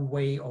our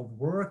way of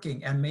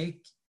working and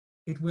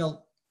it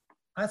will,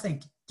 I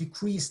think,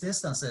 decrease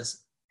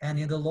distances, and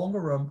in the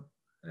longer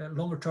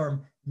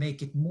term,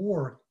 make it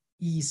more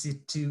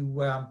easy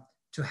to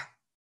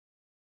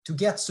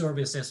get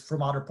services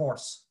from other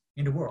parts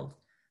in the world.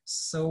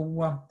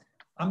 So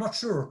I'm not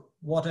sure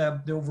what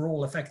the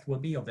overall effect will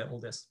be of all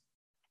this.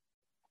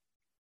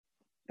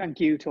 Thank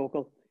you,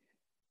 Torkel.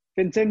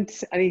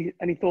 Vincent,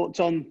 any thoughts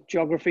on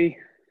geography?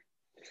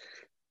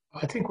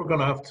 I think we're going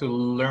to have to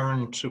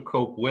learn to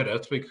cope with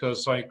it,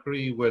 because I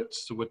agree with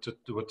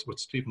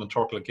Stephen and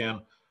Torkel again.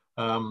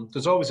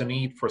 There's always a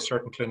need for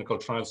certain clinical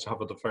trials to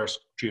have a diverse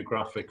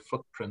geographic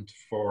footprint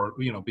for,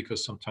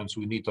 because sometimes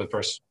we need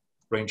diverse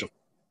range of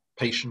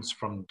patients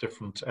from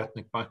different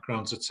ethnic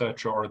backgrounds,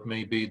 etc. Or it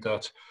may be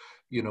that,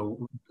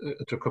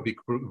 there could be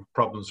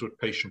problems with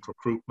patient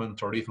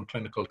recruitment or even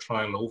clinical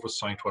trial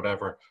oversight,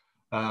 whatever.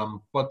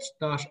 But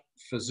that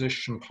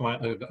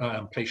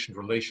physician-patient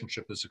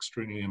relationship is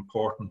extremely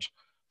important.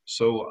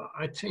 So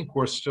I think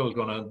we're still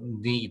going to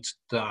need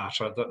that.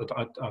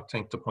 I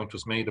think the point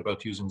was made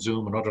about using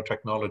Zoom and other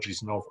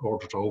technologies in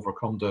order to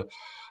overcome the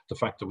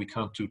fact that we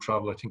can't do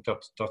travel. I think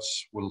that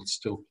will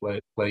still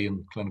play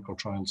in clinical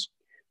trials.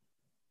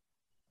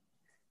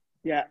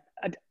 Yeah,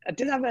 I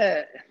did have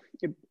a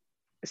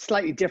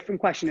slightly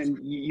different question. And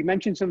you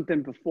mentioned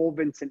something before,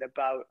 Vincent,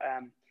 about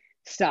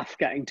staff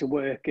getting to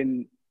work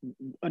and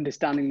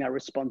understanding their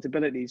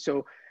responsibilities.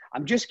 So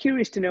I'm just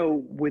curious to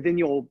know, within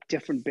your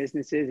different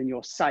businesses and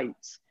your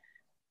sites,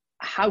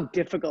 how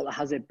difficult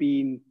has it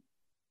been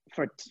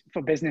for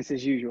business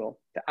as usual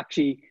to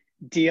actually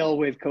deal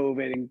with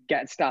COVID and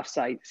get staff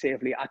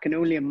safely? I can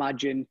only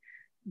imagine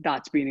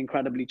that's been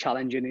incredibly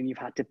challenging, and you've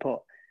had to put,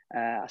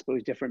 I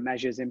suppose, different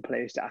measures in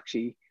place to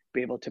actually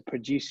be able to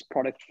produce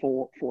product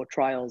for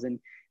trials and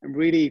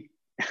really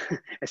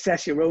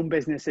assess your own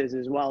businesses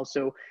as well.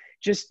 So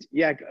just,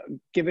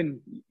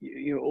 given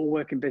you all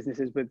work in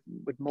businesses with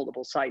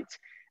multiple sites,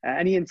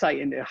 any insight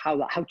into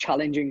how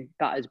challenging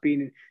that has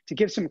been? To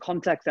give some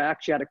context, I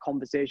actually had a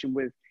conversation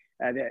with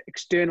the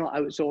external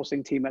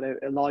outsourcing team at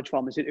a large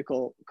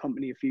pharmaceutical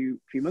company a few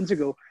months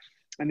ago,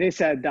 and they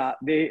said that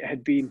they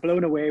had been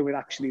blown away with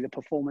actually the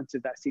performance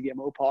of their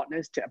CDMO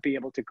partners to be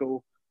able to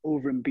go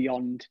over and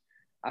beyond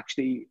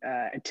actually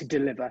to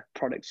deliver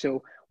products.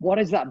 So what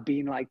has that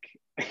been like,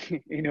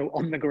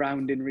 on the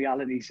ground in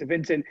reality? So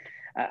Vincent,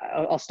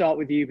 I'll start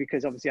with you,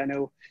 because obviously I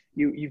know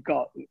you've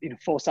got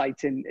 4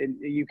 sites in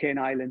the UK and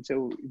Ireland,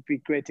 so it'd be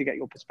great to get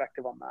your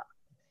perspective on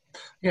that.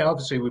 Yeah,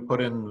 obviously we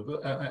put in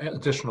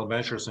additional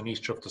measures in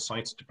each of the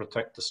sites to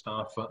protect the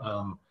staff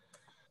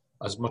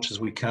as much as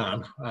we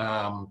can.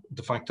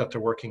 The fact that they're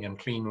working in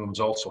clean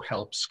rooms also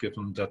helps,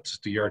 given that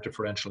the air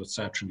differential,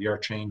 etc., the air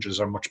changes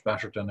are much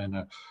better than in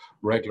a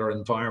regular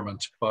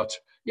environment. But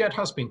yeah, it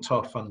has been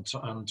tough, and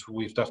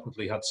we've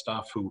definitely had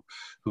staff who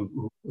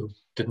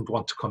didn't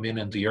want to come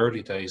in the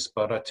early days.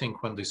 But I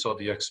think when they saw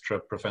the extra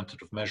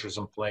preventative measures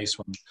in place,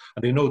 and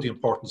they know the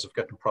importance of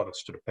getting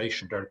products to the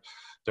patient,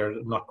 they're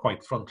not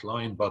quite front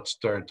line, but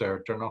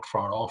they're not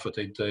far off it.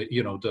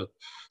 The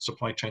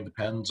supply chain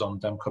depends on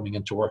them coming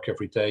into work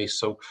every day.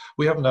 So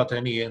we haven't had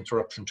any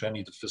interruption to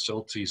any of the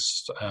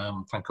facilities,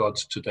 thank God,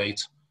 to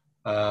date.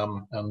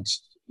 And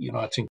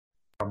I think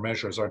our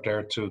measures are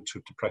there to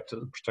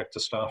protect the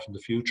staff in the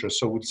future.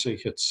 So we'll see.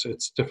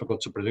 It's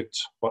difficult to predict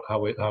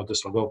how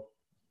this will go.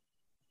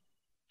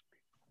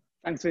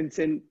 Thanks,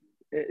 Vincent.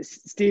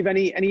 Steve,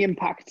 any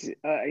impact,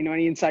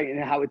 any insight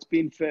into how it's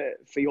been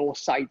for your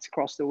sites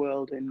across the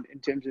world in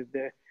terms of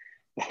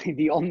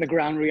the on the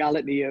ground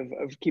reality of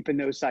keeping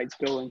those sites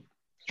going?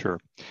 Sure.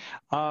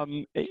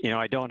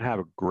 I don't have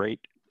a great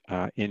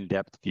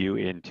in-depth view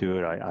into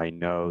it. I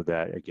know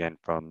that, again,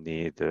 from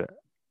the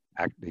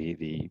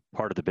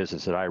part of the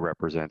business that I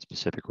represent,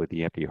 specifically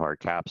the empty hard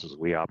capsules,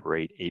 we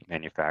operate 8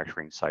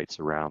 manufacturing sites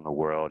around the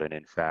world. And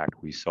in fact,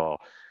 we saw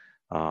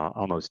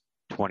almost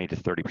 20 to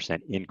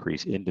 30%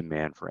 increase in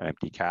demand for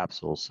empty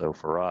capsules. So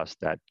for us,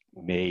 that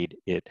made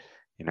it,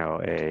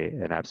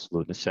 an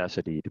absolute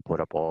necessity to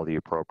put up all the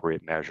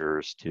appropriate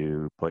measures,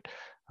 to put,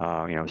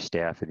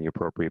 staff in the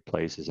appropriate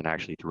places, and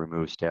actually to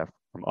remove staff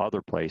from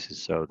other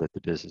places so that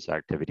the business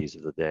activities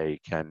of the day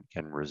can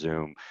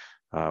resume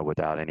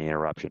without any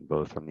interruption,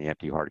 both from the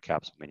empty hard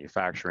capsule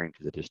manufacturing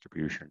to the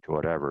distribution to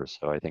whatever.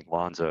 So I think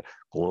Lonza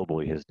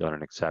globally has done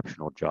an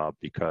exceptional job,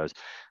 because,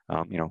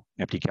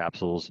 empty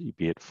capsules,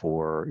 be it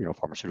for,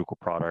 pharmaceutical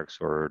products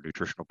or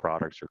nutritional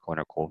products or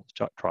clinical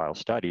trial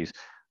studies,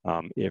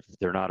 if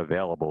they're not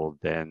available,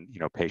 then,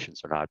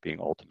 patients are not being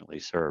ultimately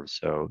served.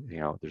 So,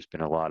 there's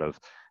been a lot of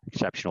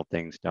exceptional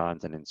things done.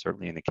 And then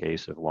certainly in the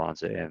case of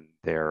Lonza and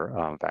their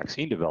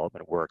vaccine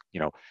development work,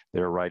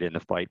 they're right in the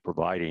fight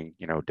providing,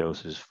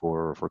 doses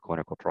for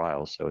clinical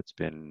trials. So it's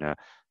been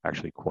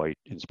actually quite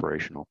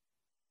inspirational.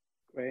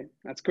 Great.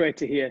 That's great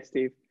to hear,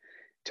 Steve.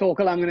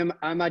 Torkel,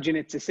 I imagine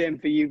it's the same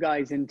for you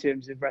guys in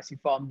terms of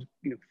Recipharm's,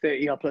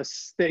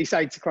 30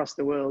 sites across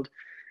the world.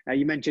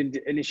 You mentioned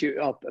an issue,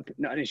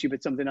 not an issue,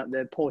 but something at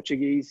the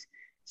Portuguese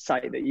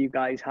site that you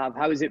guys have.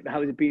 How has it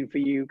been for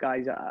you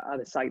guys at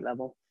a site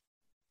level?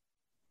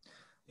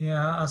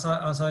 Yeah, as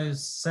I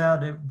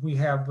said, we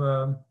have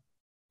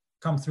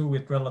come through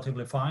it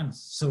relatively fine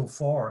so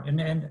far,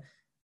 and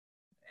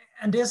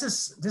this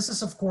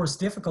is of course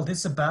difficult.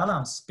 It's a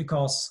balance,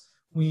 because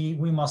we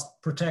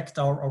must protect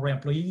our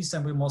employees,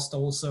 and we must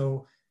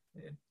also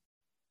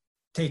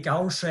take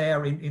our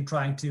share in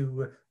trying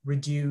to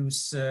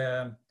reduce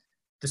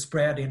the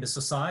spread in the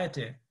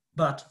society.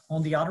 But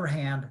on the other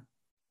hand,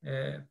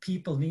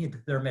 people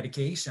need their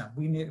medication.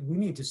 We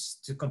need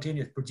to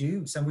continue to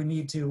produce, and we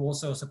need to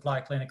also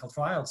supply clinical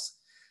trials.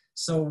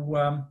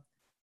 So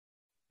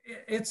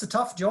it's a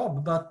tough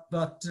job,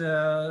 but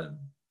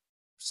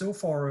so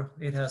far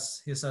it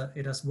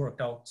has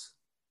worked out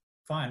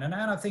fine. And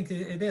I think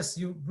it is.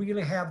 You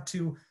really have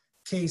to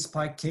case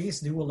by case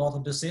do a lot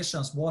of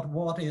decisions.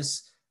 What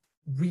is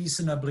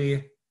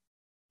reasonably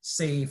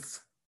safe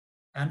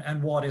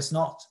and what is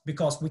not,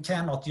 because we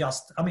cannot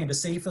just, I mean, the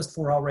safest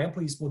for our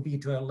employees would be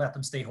to let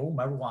them stay home,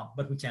 everyone,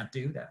 but we can't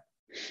do that.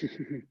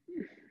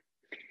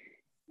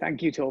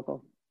 Thank you,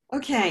 Torkel.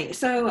 Okay,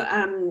 so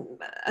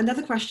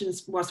another question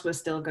whilst we're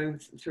still going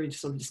through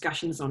sort of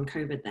discussions on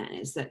COVID then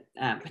is that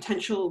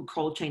potential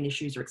cold chain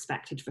issues are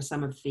expected for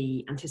some of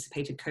the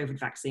anticipated COVID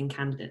vaccine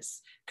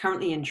candidates.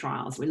 Currently in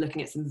trials, we're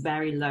looking at some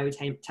very low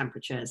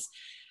temperatures.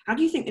 How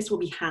do you think this will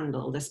be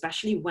handled,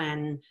 especially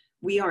when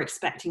we are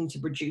expecting to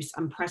produce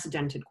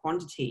unprecedented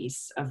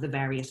quantities of the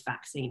various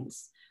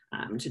vaccines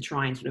to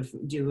try and sort of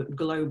do a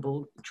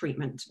global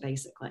treatment,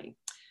 basically?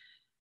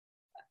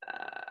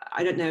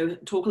 I don't know,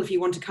 Torkel, if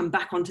you want to come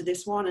back onto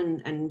this one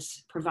and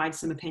provide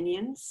some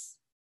opinions.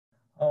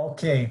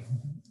 Okay.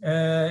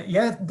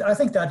 Yeah, I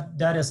think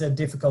that is a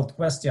difficult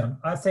question.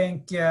 I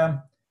think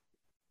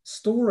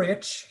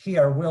storage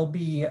here will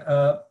be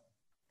a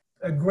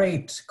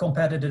great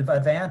competitive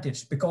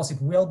advantage, because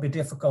it will be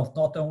difficult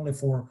not only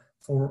for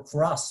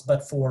us,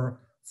 but for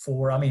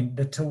I mean,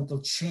 the total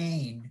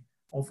chain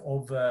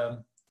of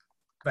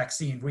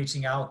vaccine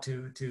reaching out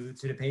to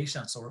the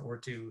patients or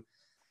to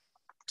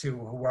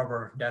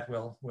whoever that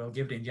will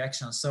give the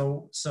injection.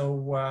 So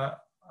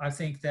I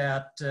think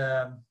that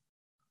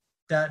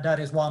that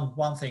is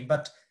one thing,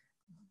 but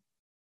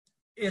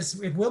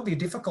it will be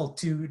difficult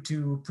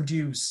to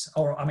produce,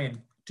 or I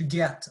mean, to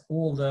get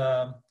all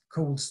the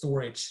cold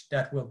storage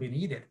that will be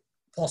needed,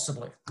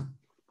 possibly,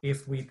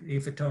 if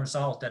it turns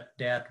out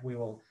that we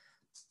will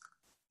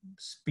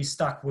be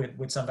stuck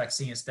with some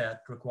vaccines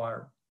that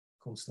require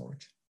cold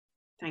storage.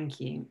 Thank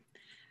you.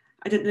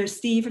 I don't know,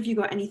 Steve, have you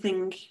got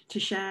anything to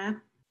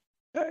share?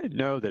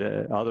 No,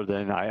 that other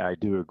than I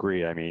do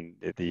agree. I mean,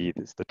 the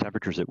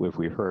temperatures that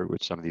we've heard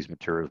with some of these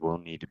materials will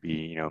need to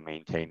be,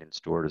 maintained and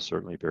stored is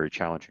certainly very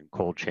challenging.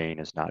 Cold chain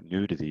is not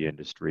new to the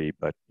industry,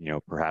 but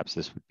perhaps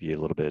this would be a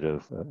little bit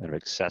of an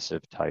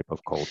excessive type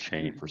of cold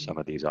chain for some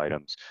of these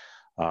items.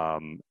 I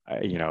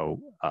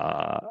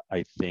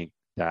think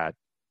that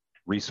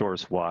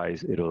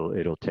resource-wise,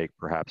 it'll take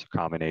perhaps a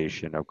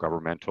combination of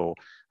governmental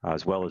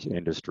as well as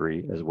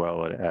industry, as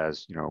well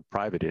as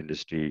private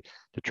industry,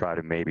 to try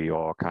to maybe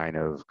all kind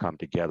of come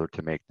together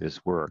to make this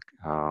work.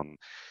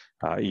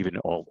 Even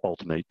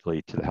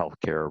ultimately to the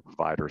healthcare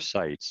provider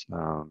sites,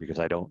 because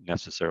I don't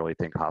necessarily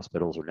think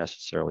hospitals are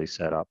necessarily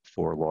set up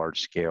for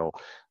large-scale,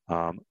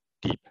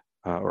 deep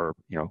or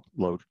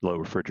low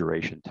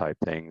refrigeration type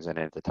things, and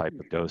at the type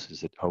of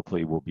doses that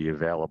hopefully will be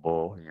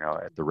available,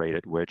 at the rate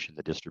at which and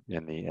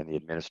the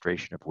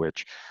administration of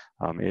which,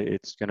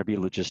 it's going to be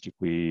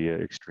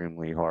logistically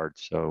extremely hard.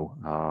 So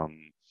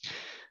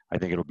I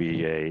think it'll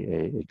be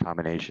a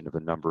combination of a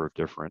number of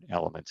different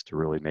elements to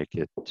really make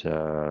it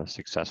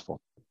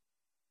successful.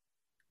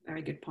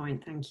 Very good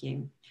point. Thank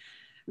you.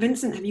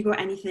 Vincent, have you got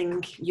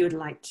anything you'd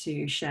like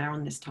to share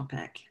on this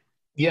topic?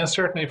 Yeah,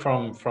 certainly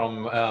from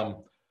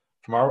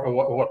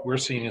what we're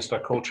seeing is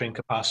that cold chain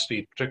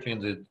capacity,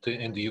 particularly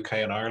in the UK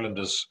and Ireland,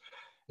 is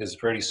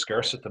very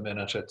scarce at the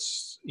minute.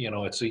 It's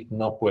it's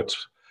eaten up with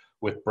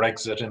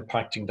Brexit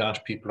impacting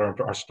that. People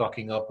are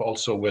stocking up.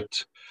 Also with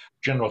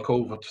general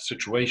COVID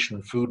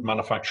situation, food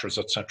manufacturers,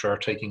 etc., are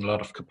taking a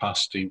lot of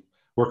capacity.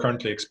 We're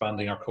currently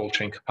expanding our cold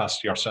chain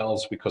capacity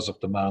ourselves because of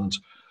demand.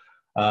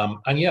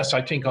 And yes,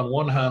 I think on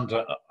one hand,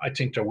 I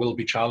think there will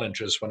be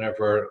challenges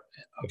whenever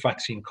a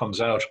vaccine comes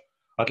out.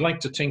 I'd like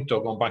to think, though,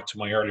 going back to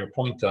my earlier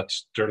point, that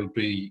there'll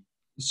be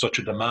such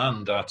a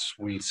demand that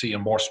we see a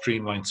more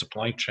streamlined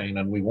supply chain,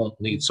 and we won't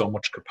need so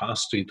much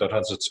capacity that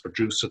as it's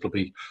produced, it'll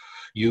be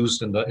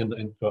used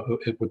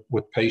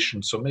with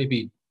patients. So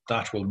maybe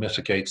that will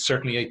mitigate.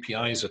 Certainly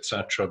APIs,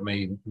 etc.,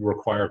 may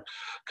require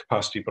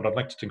capacity, but I'd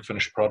like to think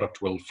finished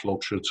product will flow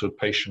through to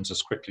patients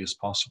as quickly as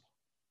possible.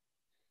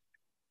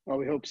 Well,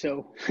 we hope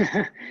so.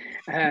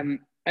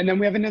 And then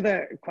we have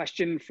another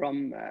question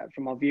from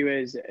our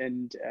viewers,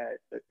 and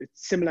a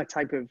similar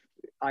type of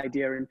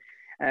idea.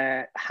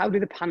 And how do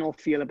the panel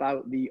feel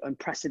about the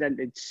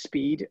unprecedented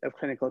speed of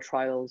clinical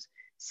trials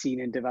seen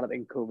in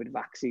developing COVID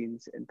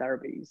vaccines and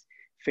therapies,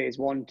 phase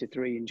 1 to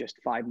 3 in just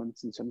 5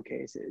 months in some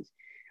cases?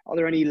 Are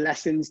there any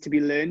lessons to be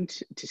learned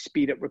to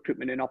speed up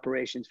recruitment and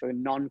operations for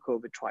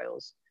non-COVID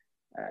trials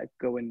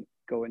going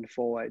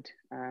forward?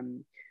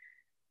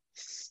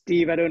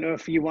 Steve, I don't know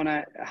if you want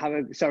to have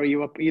a. Sorry, you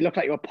look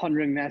like you were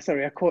pondering there.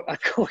 Sorry, I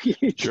caught you.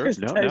 Sure.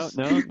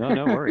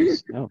 No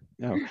worries. No.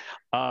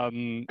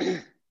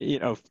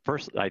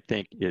 First, I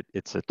think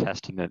it's a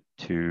testament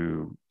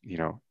to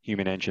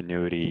human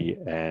ingenuity,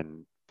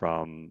 and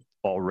from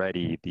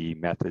already the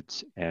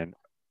methods and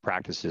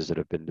practices that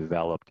have been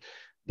developed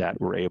that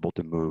we're able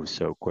to move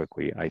so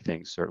quickly. I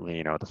think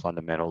certainly, the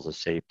fundamentals of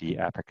safety,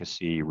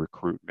 efficacy,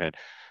 recruitment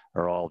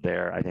are all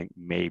there. I think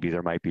maybe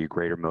there might be a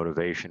greater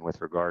motivation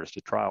with regards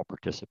to trial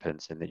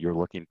participants, and that you're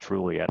looking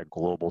truly at a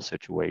global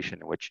situation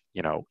in which,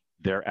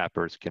 their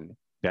efforts can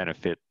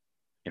benefit,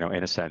 in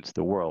a sense,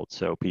 the world.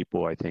 So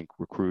people, I think,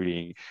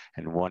 recruiting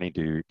and wanting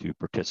to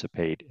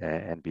participate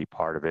and be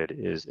part of it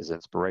is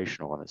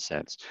inspirational in a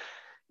sense.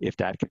 If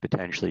that could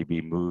potentially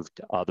be moved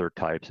to other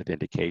types of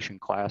indication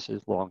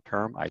classes long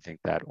term, I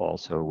think that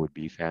also would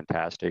be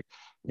fantastic.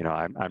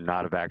 I'm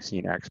not a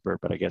vaccine expert,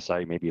 but I guess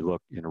I maybe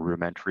look in a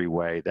rudimentary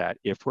way that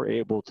if we're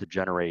able to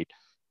generate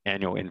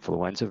annual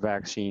influenza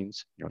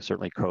vaccines,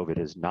 certainly COVID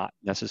is not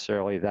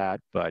necessarily that,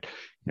 but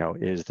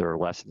is there a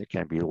lesson that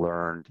can be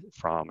learned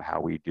from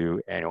how we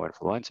do annual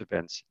influenza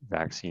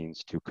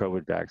vaccines to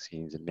COVID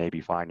vaccines, and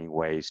maybe finding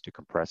ways to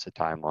compress the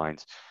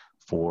timelines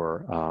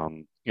for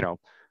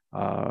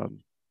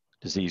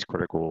disease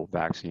critical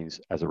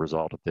vaccines as a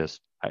result of this?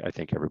 I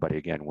think everybody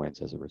again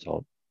wins as a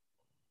result.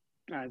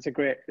 It's a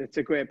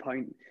great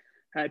point.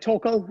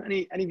 Torkel,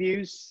 any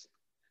views?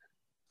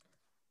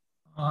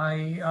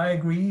 I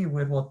agree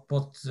with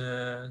what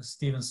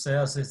Stephen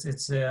says.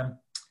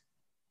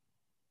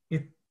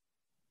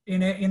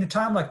 In a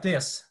time like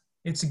this,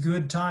 it's a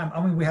good time. I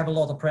mean, we have a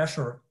lot of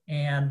pressure,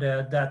 and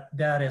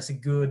that is a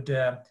good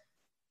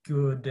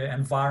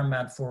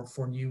environment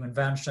for new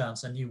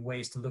inventions and new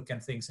ways to look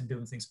at things and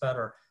doing things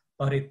better.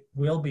 But it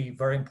will be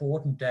very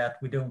important that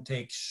we don't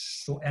take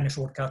any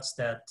shortcuts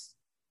that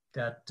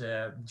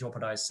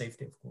jeopardize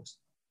safety, of course.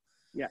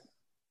 Yeah.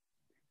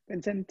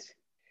 Vincent?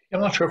 I'm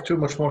not sure if too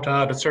much more to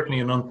add. It's certainly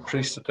an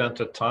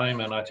unprecedented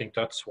time, and I think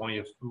that's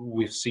why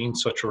we've seen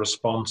such a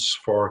response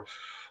for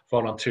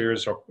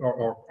volunteers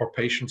or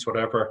patients,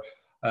 whatever.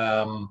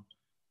 And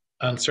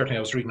certainly I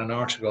was reading an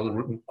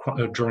article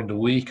during the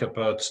week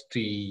about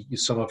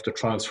some of the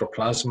trials for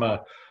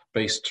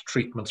plasma-based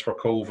treatments for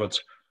COVID.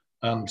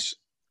 And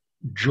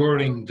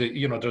during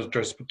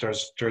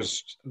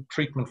there's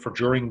treatment for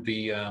during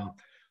the,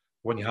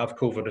 when you have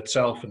COVID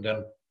itself, and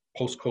then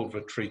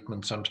post-COVID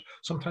treatments. And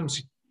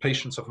sometimes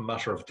patients have a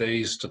matter of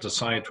days to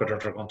decide whether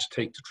they're going to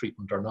take the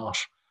treatment or not,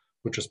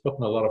 which is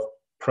putting a lot of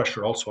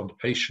pressure also on the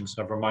patients,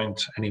 never mind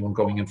anyone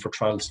going in for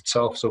trials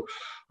itself. So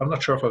I'm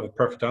not sure if I have a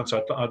perfect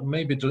answer.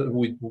 Maybe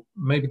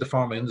the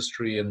pharma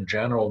industry in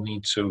general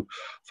need to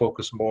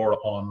focus more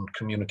on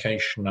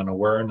communication and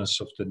awareness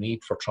of the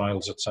need for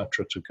trials,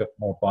 etc., to get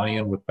more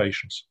buy-in with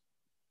patients.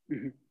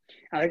 Mm-hmm.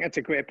 I think that's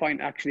a great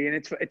point, actually, and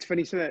it's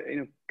funny. So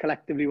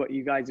collectively, what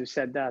you guys have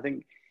said there, I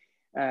think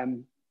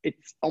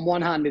it's on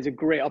one hand is a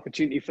great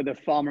opportunity for the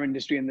pharma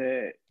industry and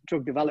the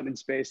drug development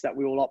space that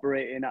we all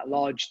operate in at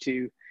large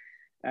to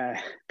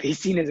be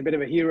seen as a bit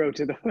of a hero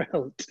to the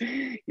world.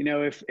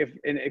 If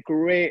in a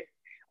great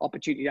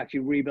opportunity to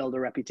actually rebuild a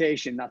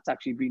reputation that's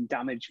actually been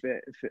damaged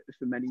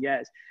for many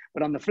years.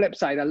 But on the flip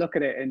side, I look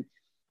at it and,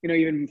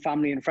 even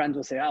family and friends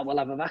will say, we'll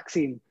have a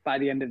vaccine by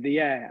the end of the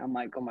year. I'm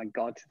like, oh my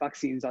God,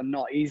 vaccines are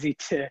not easy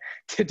to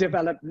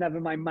develop, never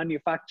mind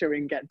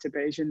manufacturing, get to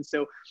patients.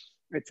 So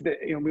it's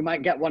we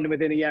might get one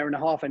within a year and a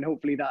half, and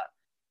hopefully that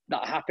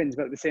happens.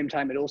 But at the same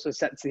time, it also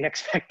sets the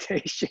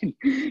expectation,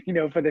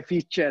 for the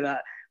future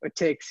that it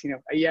takes,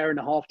 a year and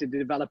a half to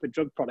develop a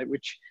drug product,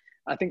 which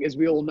I think, as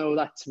we all know,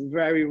 that's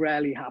very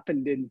rarely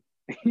happened in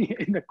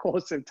the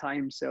course of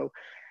time. So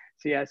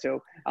I'm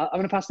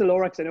going to pass to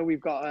Laura, because I know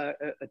we've got a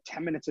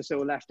 10 minutes or so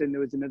left, and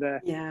there was another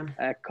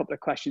couple of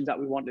questions that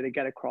we wanted to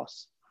get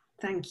across.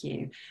 Thank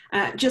you.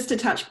 Just to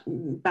touch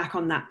back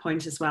on that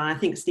point as well, I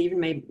think Stephen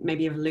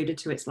maybe have alluded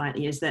to it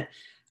slightly, is that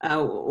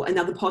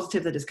another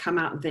positive that has come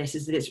out of this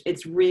is that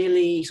it's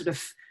really sort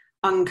of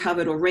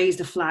uncovered or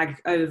raised a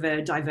flag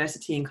over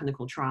diversity in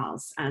clinical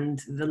trials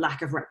and the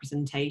lack of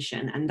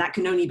representation, and that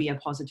can only be a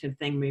positive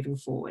thing moving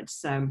forward.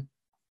 So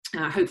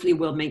hopefully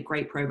we'll make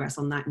great progress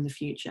on that in the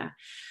future.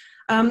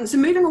 So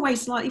moving away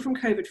slightly from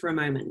COVID for a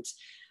moment,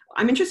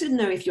 I'm interested to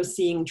know if you're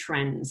seeing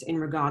trends in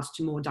regards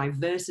to more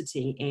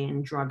diversity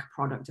in drug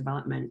product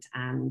development,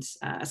 and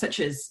such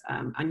as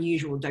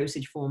unusual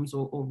dosage forms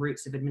or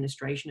routes of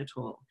administration at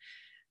all.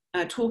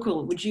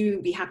 Torkel, would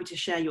you be happy to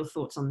share your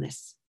thoughts on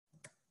this?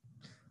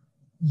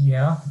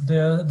 Yeah,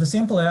 the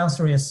simple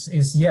answer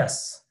is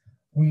yes.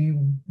 We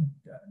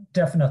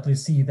definitely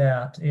see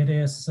that. It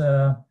is,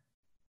 to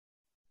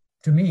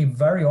me,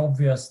 very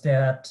obvious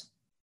that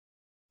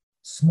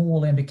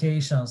small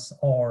indications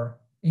are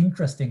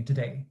interesting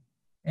today.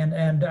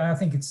 And I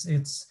think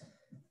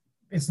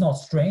it's not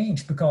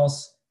strange,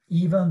 because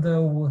even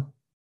though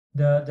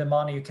the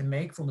money you can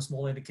make from a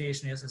small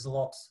indication is a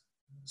lot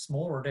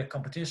smaller, the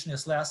competition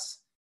is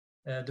less,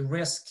 the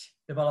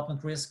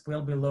development risk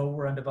will be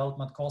lower, and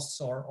development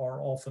costs are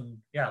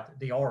often,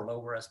 they are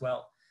lower as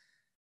well.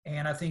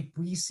 And I think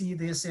we see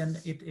this, and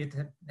it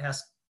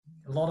has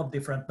a lot of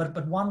different,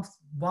 but one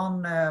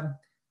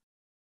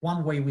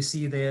way we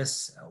see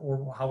this,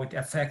 or how it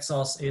affects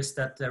us, is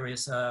that there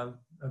is a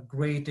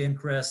great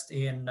interest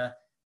in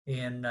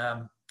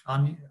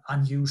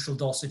unusual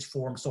dosage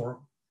forms, or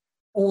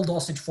all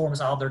dosage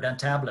forms other than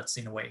tablets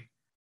in a way.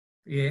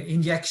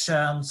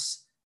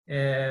 injections,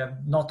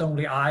 not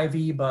only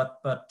IV,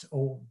 but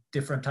all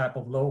different type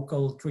of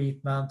local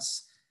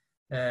treatments.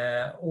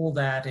 All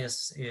that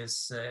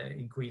is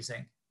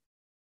increasing,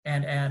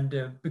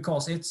 and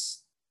because it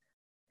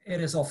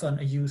is often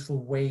a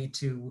useful way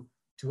to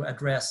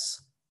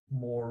address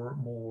more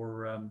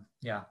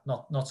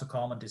not so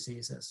common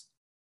diseases.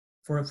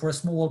 For a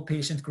small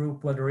patient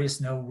group where there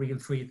is no real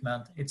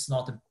treatment, it's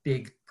not a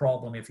big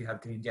problem if you have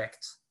to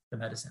inject the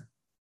medicine.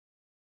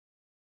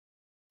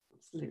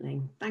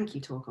 Absolutely. Thank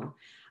you, Torkel.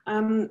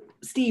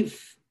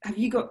 Steve,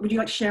 would you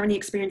like to share any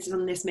experiences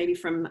on this, maybe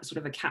from sort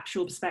of a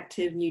capsule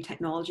perspective, new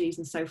technologies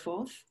and so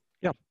forth?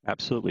 Yeah,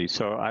 absolutely.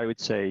 So I would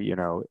say,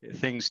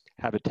 things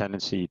have a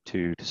tendency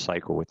to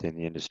cycle within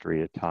the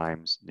industry at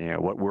times.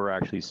 What we're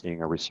actually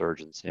seeing a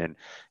resurgence in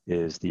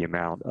is the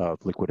amount of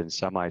liquid and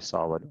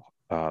semi-solid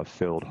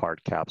filled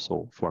hard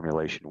capsule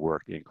formulation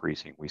work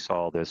increasing. We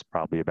saw this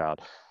probably about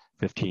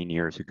 15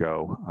 years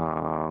ago,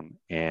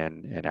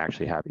 and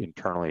actually have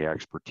internally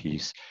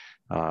expertise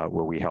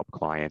where we help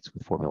clients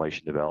with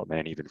formulation development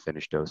and even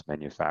finished dose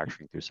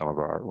manufacturing through some of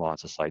our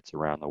Lonza sites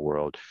around the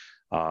world.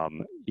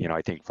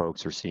 I think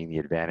folks are seeing the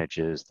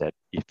advantages that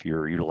if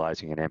you're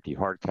utilizing an empty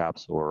hard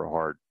capsule or a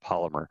hard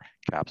polymer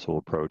capsule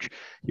approach,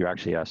 you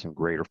actually have some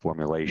greater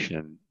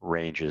formulation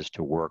ranges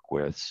to work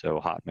with. So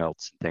hot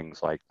melts and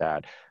things like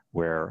that,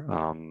 where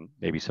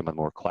maybe some of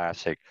the more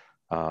classic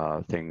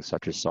things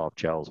such as soft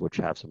gels, which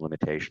have some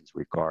limitations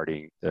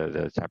regarding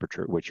the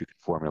temperature at which you can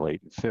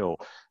formulate and fill,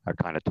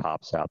 kind of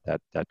tops out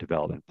that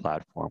development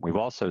platform. We've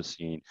also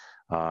seen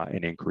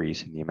an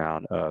increase in the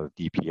amount of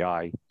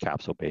DPI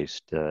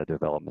capsule-based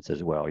developments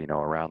as well.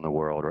 Around the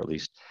world, or at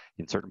least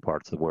in certain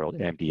parts of the world,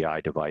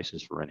 MDI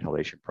devices for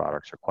inhalation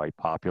products are quite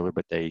popular,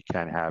 but they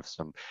can have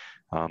some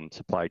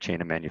supply chain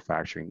and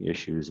manufacturing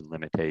issues and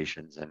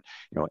limitations. And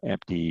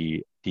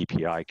empty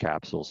DPI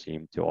capsules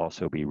seem to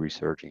also be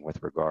resurging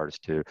with regards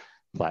to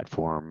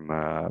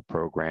platform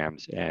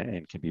programs,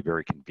 and can be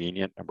very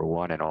convenient, number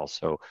one, and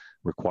also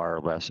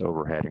require less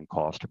overhead and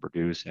cost to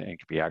produce, and can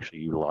be actually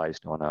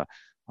utilized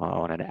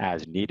on an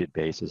as-needed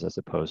basis, as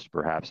opposed to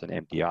perhaps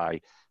an MDI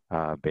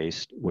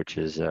based, which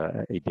is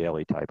a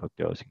daily type of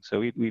dosing. So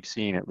we've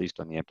seen, at least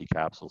on the empty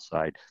capsule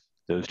side,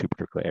 those two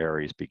particular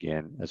areas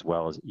begin, as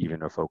well as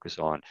even a focus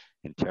on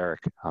enteric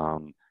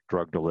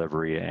drug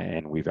delivery,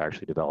 and we've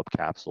actually developed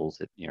capsules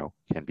that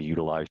can be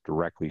utilized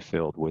directly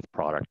filled with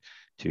product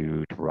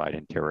to provide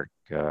enteric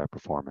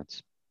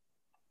performance.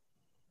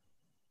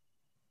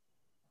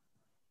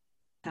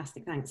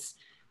 Fantastic, thanks.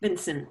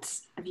 Vincent,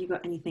 have you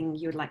got anything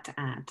you would like to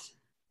add?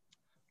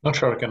 Not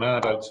sure I can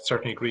add. I'd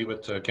certainly agree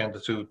with, again,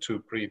 the two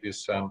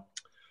previous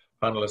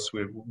panelists.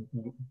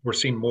 We're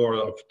seeing more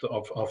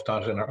of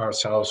that in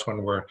ourselves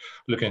when we're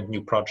looking at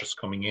new projects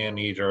coming in.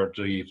 Either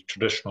the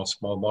traditional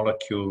small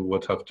molecule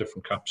would have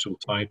different capsule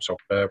types or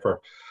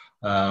whatever,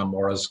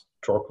 or as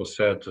Torkel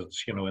said,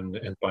 it's,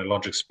 in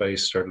biologic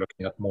space, they're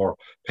looking at more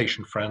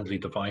patient-friendly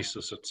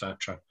devices,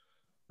 etc.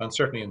 And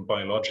certainly in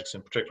biologics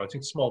in particular, I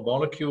think small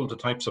molecule, the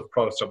types of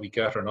products that we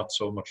get are not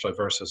so much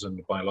diverse as in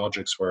the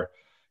biologics, where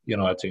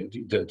I think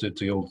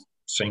the old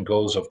saying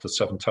goes, of the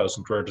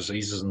 7,000 rare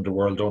diseases in the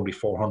world, only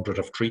 400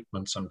 have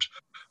treatments, and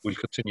we'll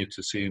continue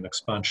to see an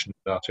expansion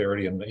in that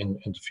area in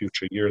the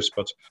future years.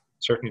 But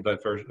certainly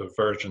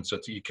divergence,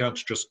 that you can't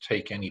just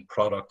take any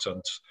product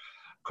and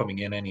coming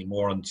in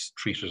anymore and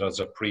treat it as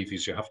a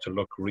previous. You have to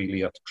look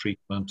really at the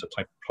treatment, the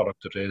type of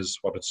product it is,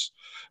 what it's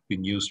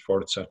been used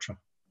for, etc.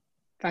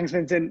 Thanks,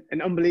 Vincent.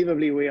 And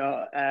unbelievably, we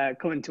are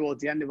coming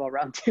towards the end of our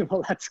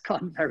roundtable. That's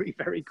gone very,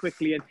 very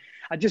quickly. And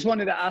I just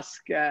wanted to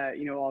ask,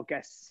 our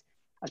guests,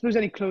 I suppose,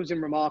 any closing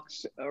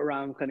remarks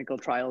around clinical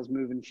trials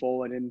moving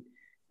forward, and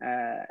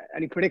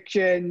any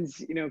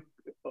predictions,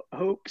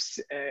 hopes,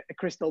 a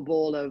crystal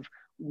ball of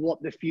what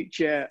the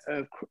future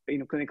of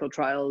clinical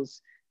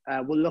trials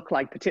will look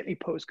like, particularly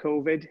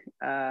post-COVID,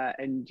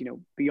 and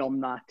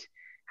beyond that,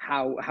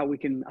 how we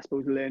can, I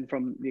suppose, learn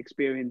from the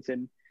experience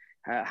and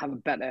have a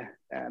better,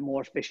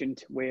 more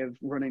efficient way of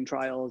running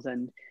trials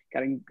and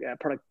getting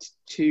product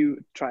to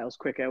trials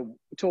quicker.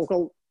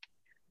 Torkel,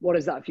 what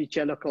does that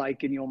future look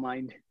like in your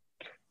mind?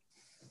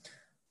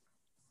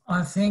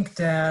 I think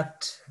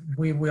that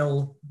we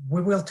will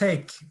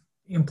take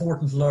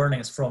important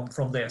learnings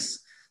from this,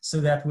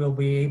 so that we'll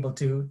be able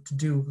to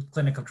do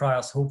clinical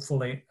trials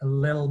hopefully a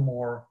little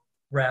more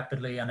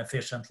rapidly and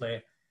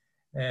efficiently.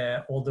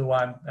 Although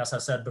as I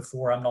said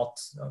before, I'm not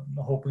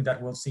hoping that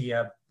we'll see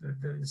a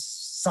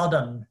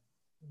sudden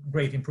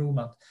great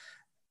improvement.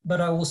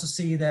 But I also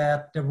see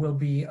that there will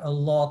be a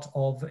lot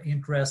of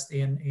interest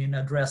in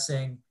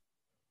addressing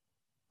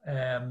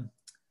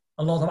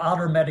a lot of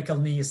other medical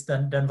needs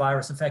than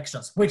virus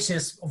infections, which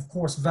is of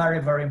course very,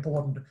 very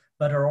important,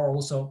 but there are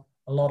also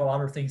a lot of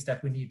other things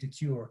that we need to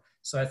cure.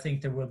 So I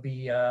think there will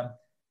be,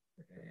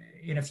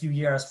 in a few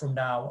years from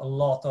now, a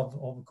lot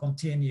of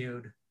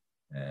continued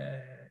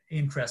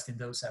interest in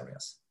those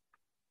areas.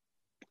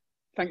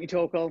 Thank you,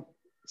 Torkel.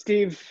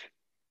 Steve,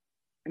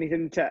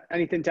 anything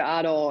to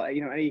add, or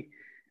any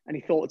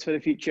thoughts for the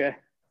future?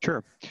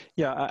 Sure.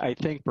 Yeah, I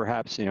think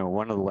perhaps,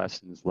 one of the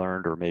lessons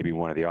learned, or maybe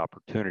one of the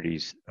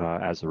opportunities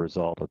as a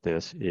result of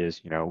this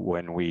is,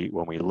 when we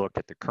look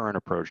at the current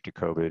approach to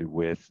COVID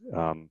with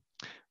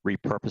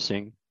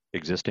repurposing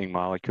existing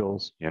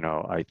molecules,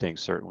 I think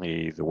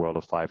certainly the world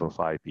of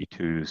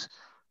 505(b)(2)s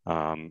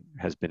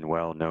has been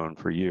well known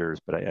for years,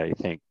 but I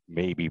think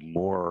maybe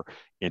more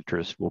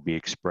interest will be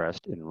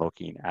expressed in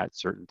looking at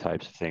certain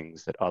types of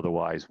things that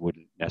otherwise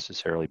wouldn't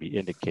necessarily be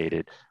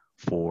indicated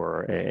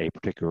for a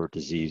particular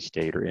disease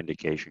state or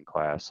indication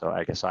class. So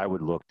I guess I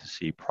would look to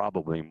see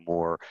probably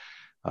more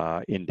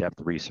in-depth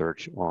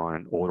research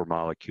on older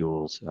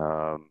molecules,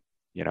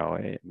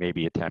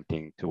 maybe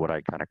attempting to what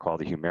I kind of call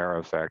the Humira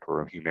effect,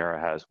 where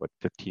Humira has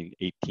 15,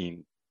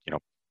 18,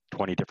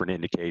 20 different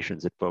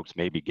indications that folks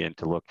may begin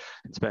to look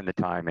and spend the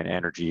time and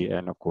energy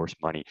and of course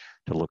money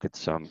to look at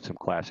some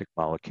classic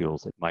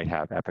molecules that might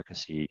have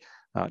efficacy,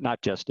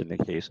 not just in the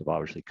case of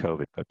obviously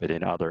COVID, but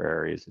in other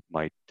areas that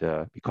might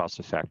be cost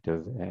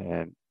effective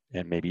and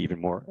maybe even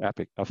more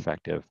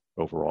effective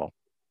overall.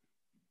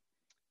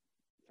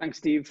 Thanks,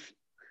 Steve.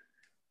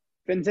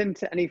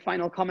 Vincent, any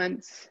final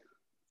comments?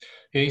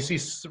 Yeah, you see,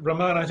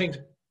 Raman, I think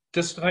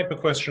this is the type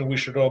of question we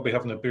should all be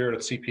having a beer at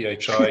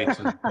CPHI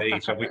to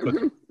debate,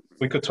 and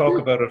we could talk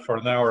about it for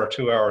an hour or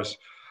 2 hours.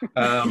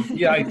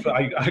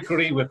 I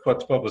agree with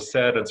what was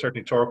said, and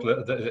certainly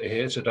Torkel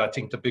hit it. I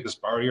think the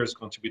biggest barrier is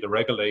going to be the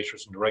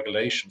regulators and the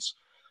regulations.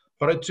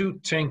 But I do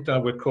think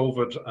that with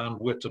COVID and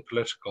with the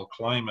political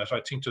climate,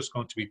 I think there's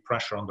going to be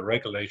pressure on the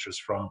regulators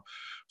from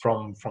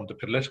the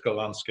political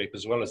landscape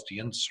as well as the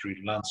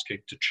industry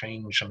landscape to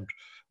change and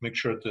make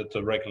sure that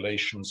the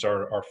regulations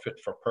are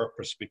fit for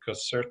purpose,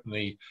 because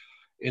certainly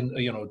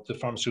the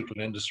pharmaceutical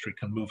industry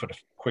can move at a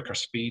quicker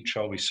speed,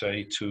 shall we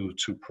say, to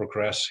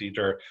progress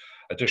either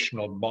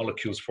additional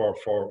molecules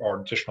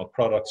or additional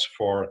products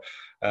for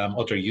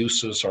other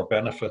uses or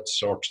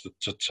benefits, or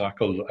to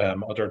tackle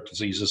other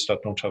diseases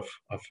that don't have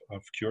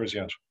cures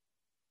yet.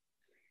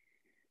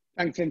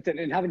 Thanks, Vincent.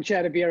 And having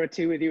shared a beer or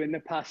two with you in the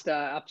past,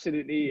 I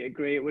absolutely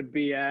agree. It would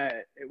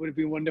have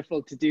been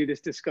wonderful to do this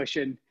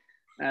discussion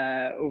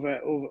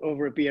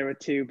over a beer or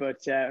two, but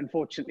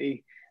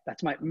unfortunately,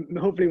 that's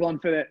hopefully one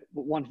for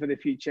the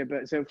future.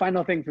 But so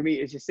final thing for me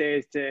is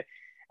to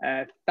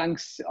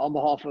thanks on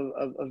behalf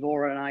of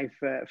Laura and I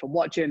for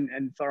watching,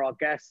 and for our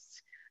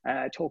guests,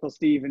 Torkel,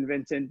 Steve, and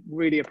Vincent.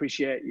 Really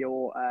appreciate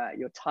your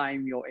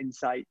time, your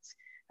insights.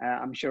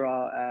 I'm sure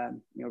our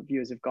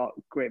viewers have got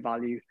great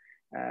value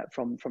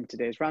from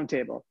today's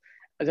roundtable.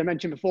 As I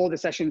mentioned before, the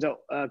sessions are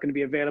going to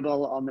be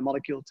available on the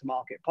Molecule to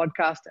Market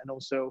podcast, and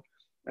also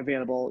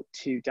available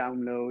to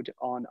download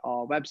on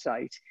our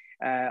website.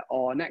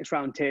 Our next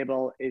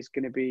roundtable is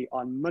going to be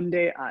on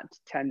Monday at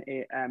 10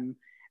 a.m.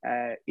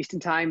 Eastern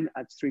Time,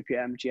 at 3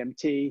 p.m.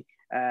 GMT,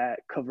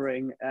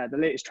 covering the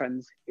latest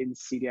trends in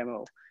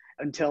CDMO.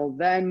 Until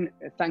then,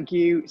 thank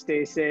you,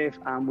 stay safe,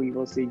 and we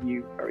will see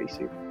you very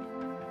soon.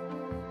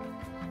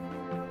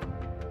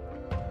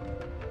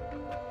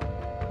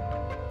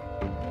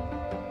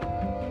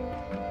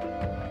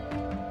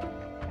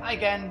 Hi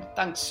again,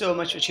 thanks so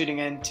much for tuning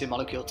in to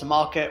Molecule to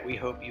Market. We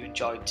hope you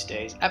enjoyed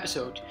today's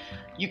episode.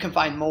 You can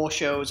find more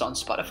shows on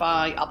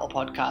Spotify, Apple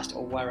Podcast,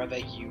 or wherever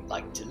you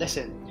like to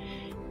listen.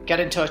 Get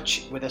in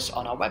touch with us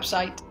on our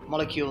website,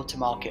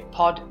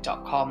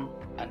 moleculetomarketpod.com,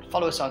 and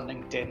follow us on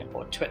LinkedIn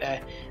or Twitter,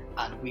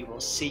 and we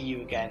will see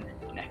you again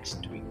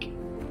next week.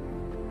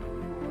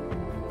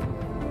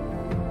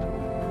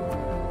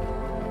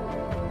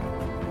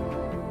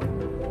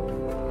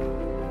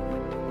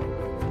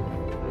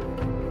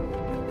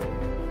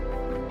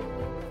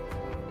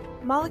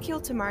 Molecule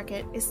to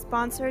Market is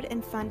sponsored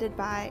and funded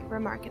by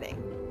Remarketing,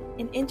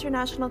 an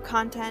international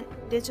content,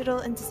 digital,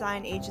 and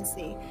design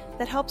agency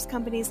that helps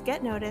companies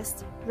get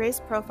noticed,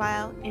 raise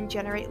profile, and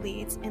generate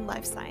leads in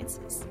life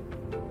sciences.